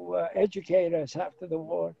teachers to educate us after the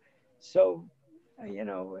war. So, you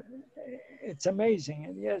know, it's amazing.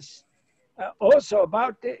 And yes, also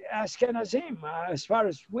about the Ashkenazim, as far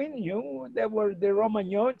as we knew, there were the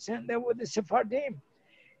Romagnots and there were the Sephardim.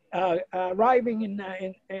 Arriving in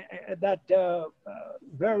that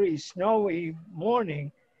very snowy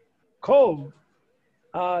morning, cold,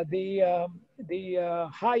 the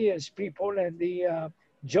highest people and the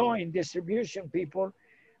joint distribution people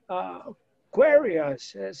query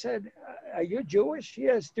us, said, "Are you Jewish?"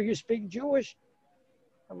 "Yes." "Do you speak Jewish?"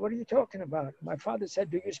 "What are you talking about?" My father said,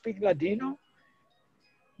 "Do you speak Ladino?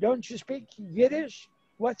 Don't you speak Yiddish?"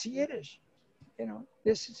 "What's Yiddish?" You know,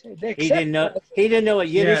 this is they He didn't know. us. He didn't know what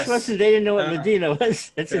Yiddish Yes. was, and they didn't know what Ladino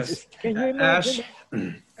was. That's Yes. interesting. Can you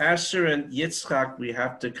imagine? Asher and Yitzchak, we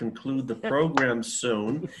have to conclude the program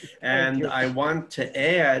soon. And you. I want to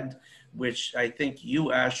add, which I think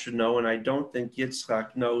you, Asher, know, and I don't think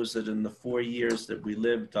Yitzchak knows, that in the 4 years that we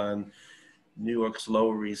lived on New York's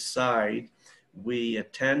Lower East Side, we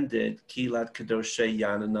attended Kilat Kadoshei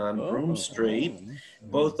Yanan on Broome Street.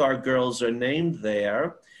 Both our girls are named there.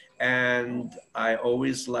 And I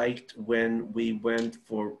always liked when we went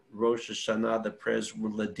for Rosh Hashanah, the prayers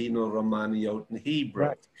were Ladino, Romaniot, and Hebrew.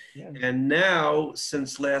 Right. Yeah. And now,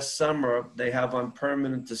 since last summer, they have on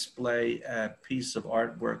permanent display a piece of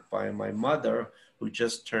artwork by my mother, who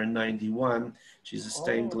just turned 91. She's a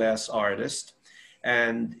stained glass artist.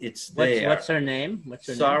 And it's there. What's her name? What's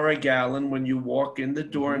her name? Sarah Gallen. When you walk in the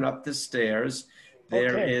door and up the stairs,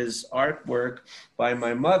 there is artwork by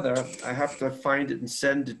my mother. I have to find it and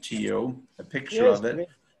send it to you, a picture of it,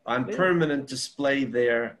 on permanent display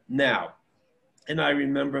there now. And I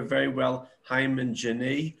remember very well Hyman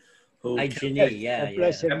Jani, who kept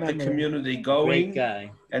the community going. Great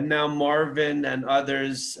guy. And now Marvin and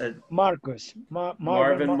others. Marcus.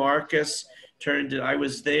 Marvin Marcus turned it. I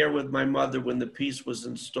was there with my mother when the piece was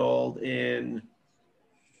installed in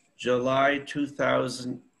June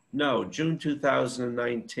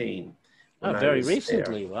 2019. Oh, very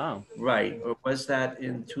recently. There. Wow. Right. Or was that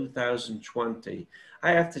in 2020?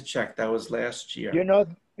 I have to check. That was last year.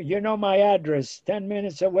 You know my address, 10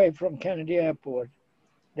 minutes away from Kennedy Airport,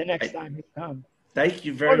 the next time you come. Thank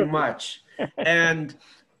you very much. And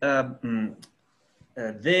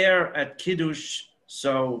there at Kiddush,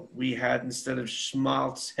 so we had, instead of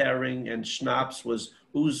schmaltz, herring, and schnapps, was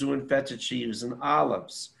uzu and feta cheese and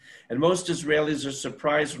olives. And most Israelis are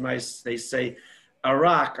surprised when they say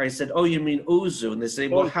arak. I said, "Oh, you mean uzu?" And they say,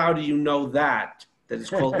 "Well, how do you know that it's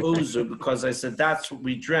called uzu?" Because I said, that's what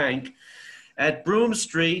we drank at Broome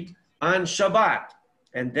Street on Shabbat.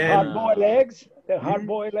 And then hard-boiled eggs, the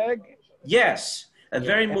hard-boiled egg. Yes, a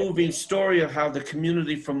very moving story of how the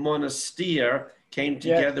community from Monastir came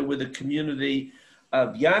together with the community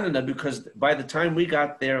of Yanina, because by the time we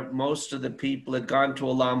got there, most of the people had gone to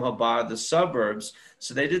Olam Haba, the suburbs,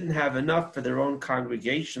 so they didn't have enough for their own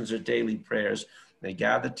congregations or daily prayers. They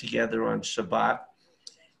gathered together on Shabbat,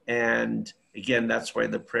 and again, that's why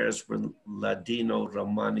the prayers were Ladino,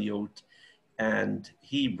 Romaniot, and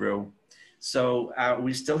Hebrew. So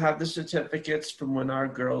we still have the certificates from when our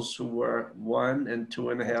girls, who were 1 and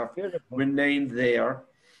 2.5, were named there.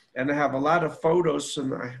 And I have a lot of photos,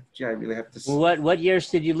 and I really have to see. What years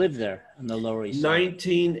did you live there on the Lower East Side?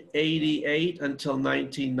 1988 until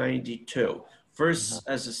 1992. First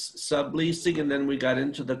as a subleasing, and then we got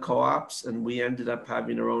into the co-ops, and we ended up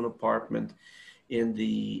having our own apartment in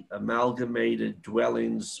the amalgamated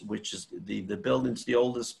dwellings, which is the building's the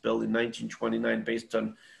oldest building, 1929, based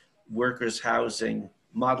on workers' housing,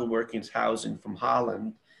 model workers' housing from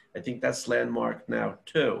Holland. I think that's landmarked now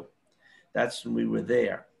too. That's when we were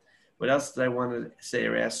there. What else did I want to say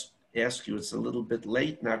or ask you? It's a little bit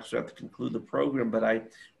late now because we have to conclude the program, but I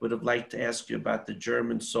would have liked to ask you about the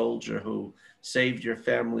German soldier who saved your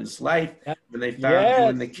family's life when they found you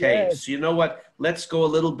in the cave. So you know what? Let's go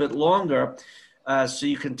a little bit longer so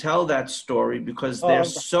you can tell that story, because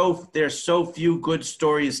there's so few good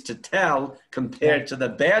stories to tell compared to the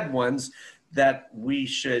bad ones that we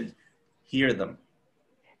should hear them.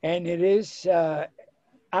 And it is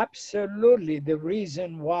absolutely the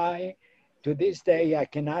reason why to this day I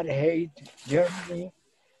cannot hate Germany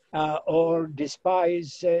or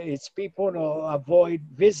despise its people or avoid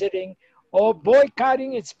visiting or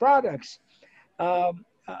boycotting its products.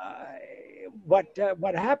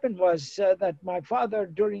 What happened was that my father,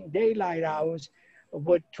 during daylight hours,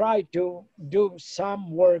 would try to do some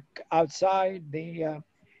work outside the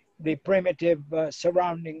primitive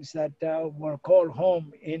surroundings that were called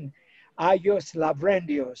home in Ayos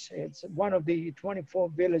Lavrendios. It's one of the 24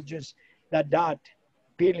 villages that dot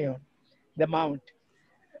Pelion, the mount.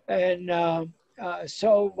 And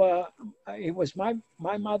So it was my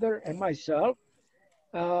mother and myself,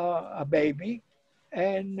 a baby,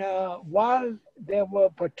 and while there were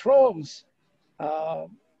patrols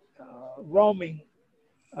roaming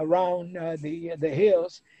around the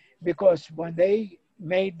hills, because when they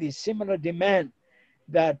made the similar demand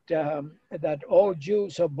that that all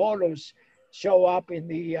Jews or Bolos show up in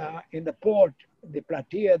the port, the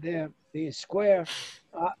platea there, the square,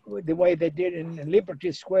 the way they did in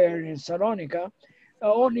Liberty Square in Salonika,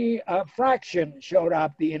 only a fraction showed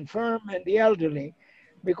up, the infirm and the elderly,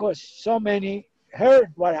 because so many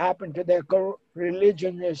heard what happened to their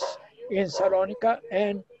religionists in Salonika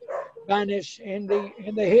and vanished in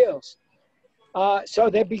the hills. So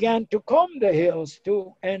they began to comb the hills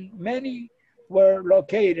too, and many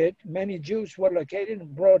Jews were located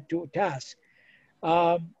and brought to task.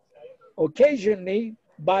 Occasionally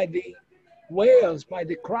by the wails, by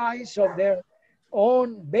the cries of their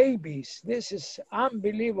own babies. This is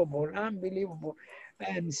unbelievable, unbelievable.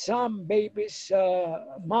 And some babies'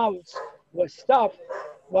 mouths were stuffed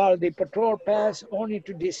while the patrol passed, only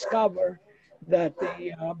to discover that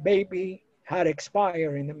the baby had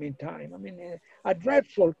expired in the meantime. I mean, a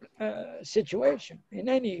dreadful situation in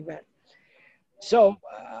any event. So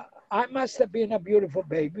I must have been a beautiful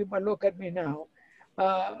baby, but look at me now.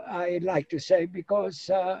 I like to say, because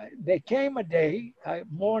there came a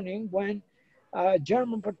morning when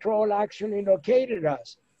German patrol actually located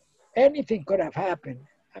us. Anything could have happened.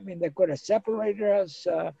 I mean, they could have separated us,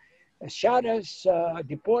 shot us,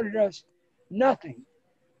 deported us, nothing.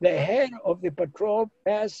 The head of the patrol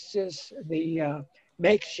passes the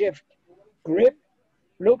makeshift grip,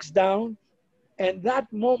 looks down, and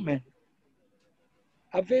that moment,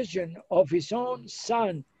 a vision of his own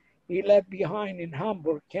son he left behind in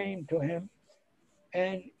Hamburg came to him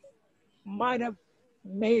and might have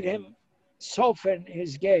made him soften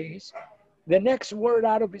his gaze. The next word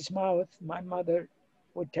out of his mouth, my mother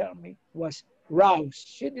would tell me, was roused.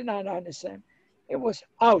 She did not understand. It was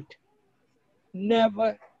out,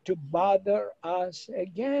 never to bother us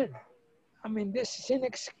again. I mean, this is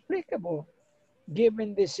inexplicable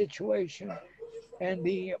given the situation and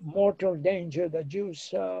the mortal danger the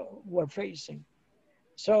Jews were facing.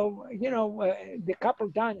 So, the couple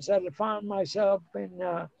of times that I found myself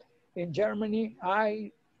in Germany,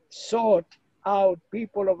 I sought out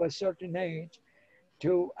people of a certain age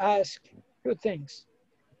to ask two things.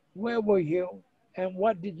 Where were you and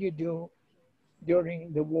what did you do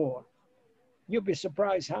during the war? You'd be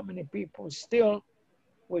surprised how many people still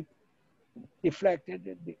would deflect it,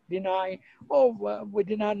 deny, we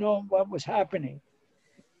did not know what was happening.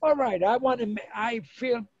 All right, I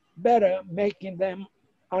feel better making them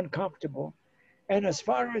uncomfortable. And as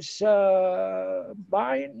far as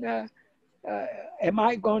buying,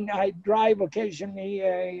 I drive occasionally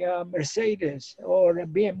a Mercedes or a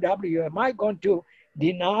BMW. Am I going to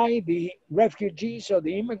deny the refugees or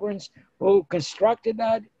the immigrants who constructed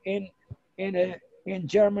that in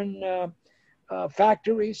German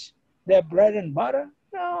factories, their bread and butter?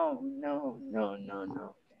 No.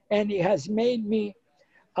 And it has made me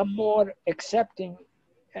a more accepting,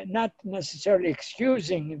 and not necessarily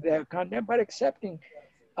excusing their conduct, but accepting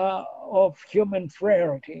of human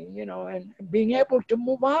frailty, and being able to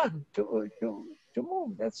move on, to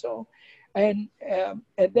move. That's all. And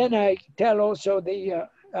then I tell also the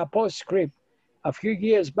postscript. A few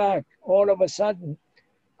years back, all of a sudden,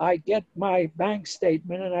 I get my bank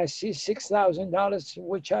statement and I see $6,000,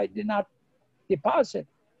 which I did not deposit.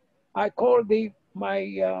 I called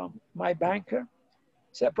my banker.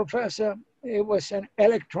 Said, Professor, it was an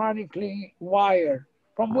electronically wired.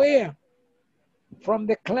 From where? From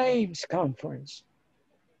the claims conference.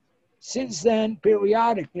 Since then,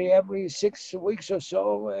 periodically, every 6 weeks or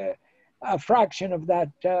so, a fraction of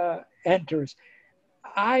that enters.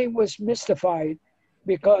 I was mystified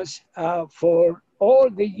because for all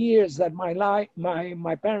the years that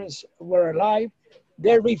my parents were alive,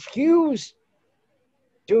 they refused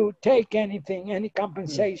to take anything, any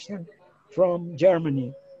compensation from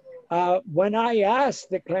Germany. When I asked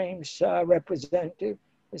the claims representative,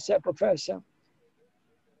 he said, Professor,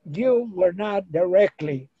 you were not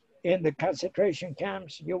directly in the concentration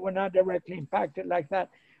camps. You were not directly impacted like that.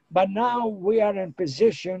 But now we are in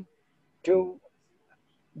position to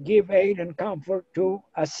give aid and comfort to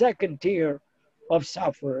a second tier of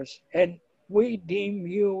sufferers. And we deem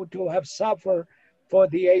you to have suffered for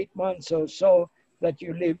the 8 months or so that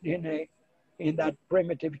you lived in that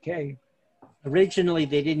primitive cave. Originally,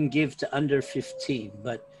 they didn't give to under 15,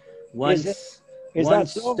 but once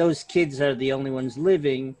so? Those kids are the only ones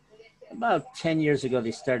living, about 10 years ago,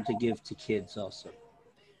 they started to give to kids also.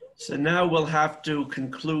 So now we'll have to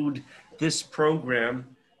conclude this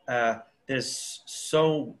program, there's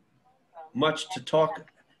so much to talk.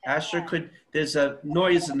 Asher, there's a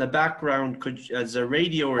noise in the background, as a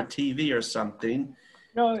radio or TV or something.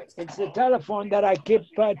 No, it's the telephone that I keep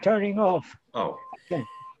turning off. Oh, okay.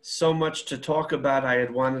 So much to talk about. I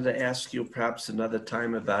had wanted to ask you perhaps another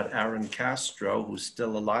time about Aaron Castro, who's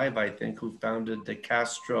still alive, I think, who founded the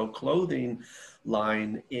Castro clothing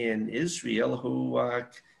line in Israel, who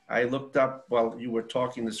I looked up while you were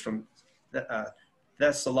talking, this from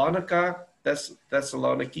Thessaloniki.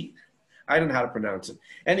 I don't know how to pronounce it.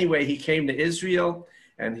 Anyway, he came to Israel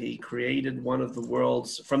and he created one of the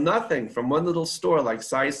world's, from nothing, from one little store like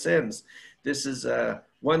Cy Sims. This is a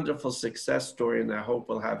wonderful success story, and I hope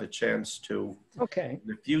we'll have a chance to, in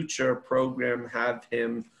the future program, have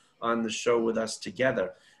him on the show with us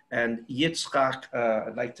together. And Yitzchak,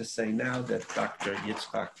 I'd like to say now that Dr.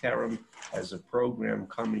 Yitzchak Kerem has a program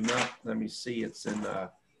coming up. Let me see, it's in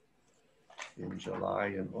July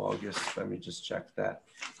and August. Let me just check that.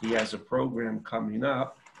 He has a program coming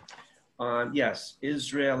up on,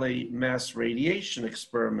 Israeli mass radiation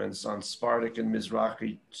experiments on Sephardic and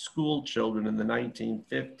Mizrahi school children in the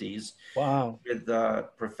 1950s. Wow. With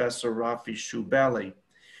Professor Rafi Shubeli.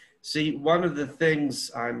 See, one of the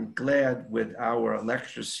things I'm glad with our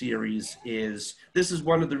lecture series is, this is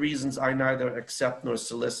one of the reasons I neither accept nor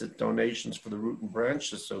solicit donations for the Root and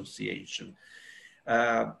Branch Association.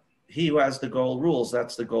 He who has the gold rules,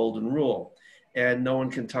 that's the golden rule. And no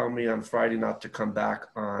one can tell me on Friday not to come back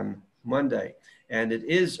on Monday. And it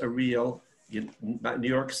is a real New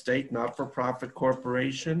York State not-for-profit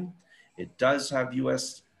corporation. It does have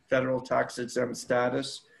U.S. federal tax exempt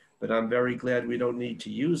status, but I'm very glad we don't need to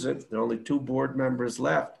use it. There are only 2 board members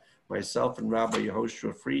left, myself and Rabbi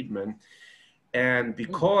Yehoshua Friedman. And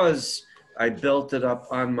because I built it up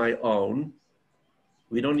on my own,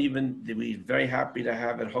 we're very happy to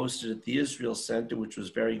have it hosted at the Israel Center, which was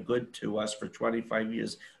very good to us for 25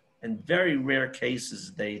 years. In very rare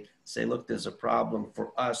cases, they say, look, there's a problem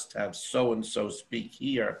for us to have so-and-so speak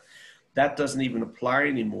here. That doesn't even apply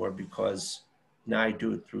anymore because now I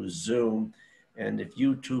do it through Zoom. And if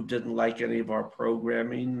YouTube didn't like any of our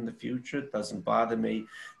programming in the future, it doesn't bother me.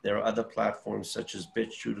 There are other platforms such as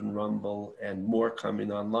BitChute and Rumble and more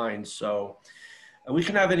coming online. So we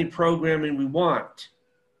can have any programming we want.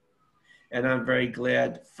 And I'm very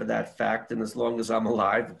glad for that fact. And as long as I'm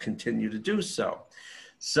alive, I'll continue to do so.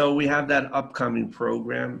 So we have that upcoming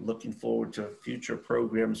program. Looking forward to future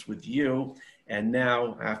programs with you. And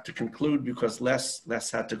now I have to conclude because Les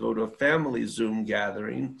had to go to a family Zoom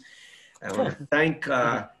gathering. I want to thank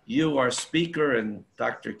you, our speaker, and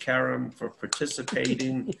Dr. Kerem for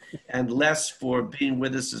participating, and Les for being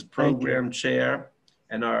with us as program chair,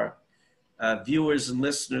 and our viewers and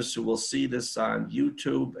listeners who will see this on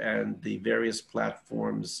YouTube and the various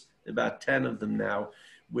platforms, about 10 of them now,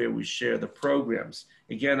 where we share the programs.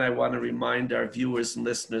 Again, I want to remind our viewers and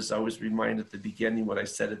listeners, I always remind at the beginning what I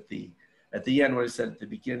said at the end, what I said at the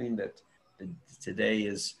beginning, that today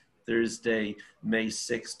is Thursday, May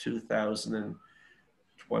 6,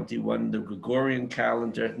 2021, the Gregorian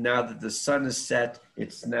calendar. Now that the sun is set,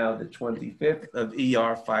 it's now the 25th of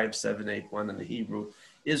ER 5781 in the Hebrew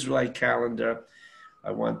Israelite calendar.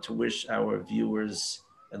 I want to wish our viewers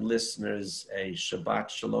and listeners a Shabbat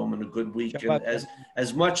Shalom and a good weekend.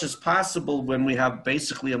 As much as possible, when we have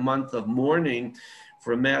basically a month of mourning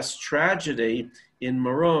for a mass tragedy in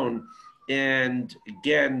Meron. And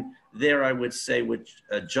again, there I would say with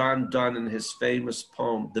John Donne in his famous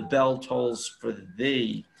poem, "The Bell Tolls for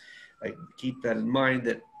Thee." I keep that in mind,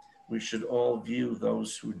 that we should all view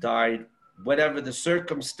those who died, whatever the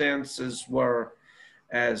circumstances were,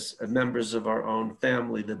 as members of our own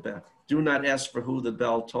family. Do not ask for who the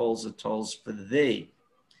bell tolls, it tolls for thee.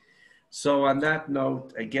 So on that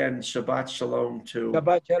note, again, Shabbat Shalom to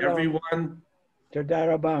everyone. Toda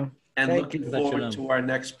rabah. And looking forward to our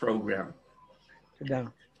next program.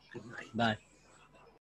 Toda. Good night. Bye.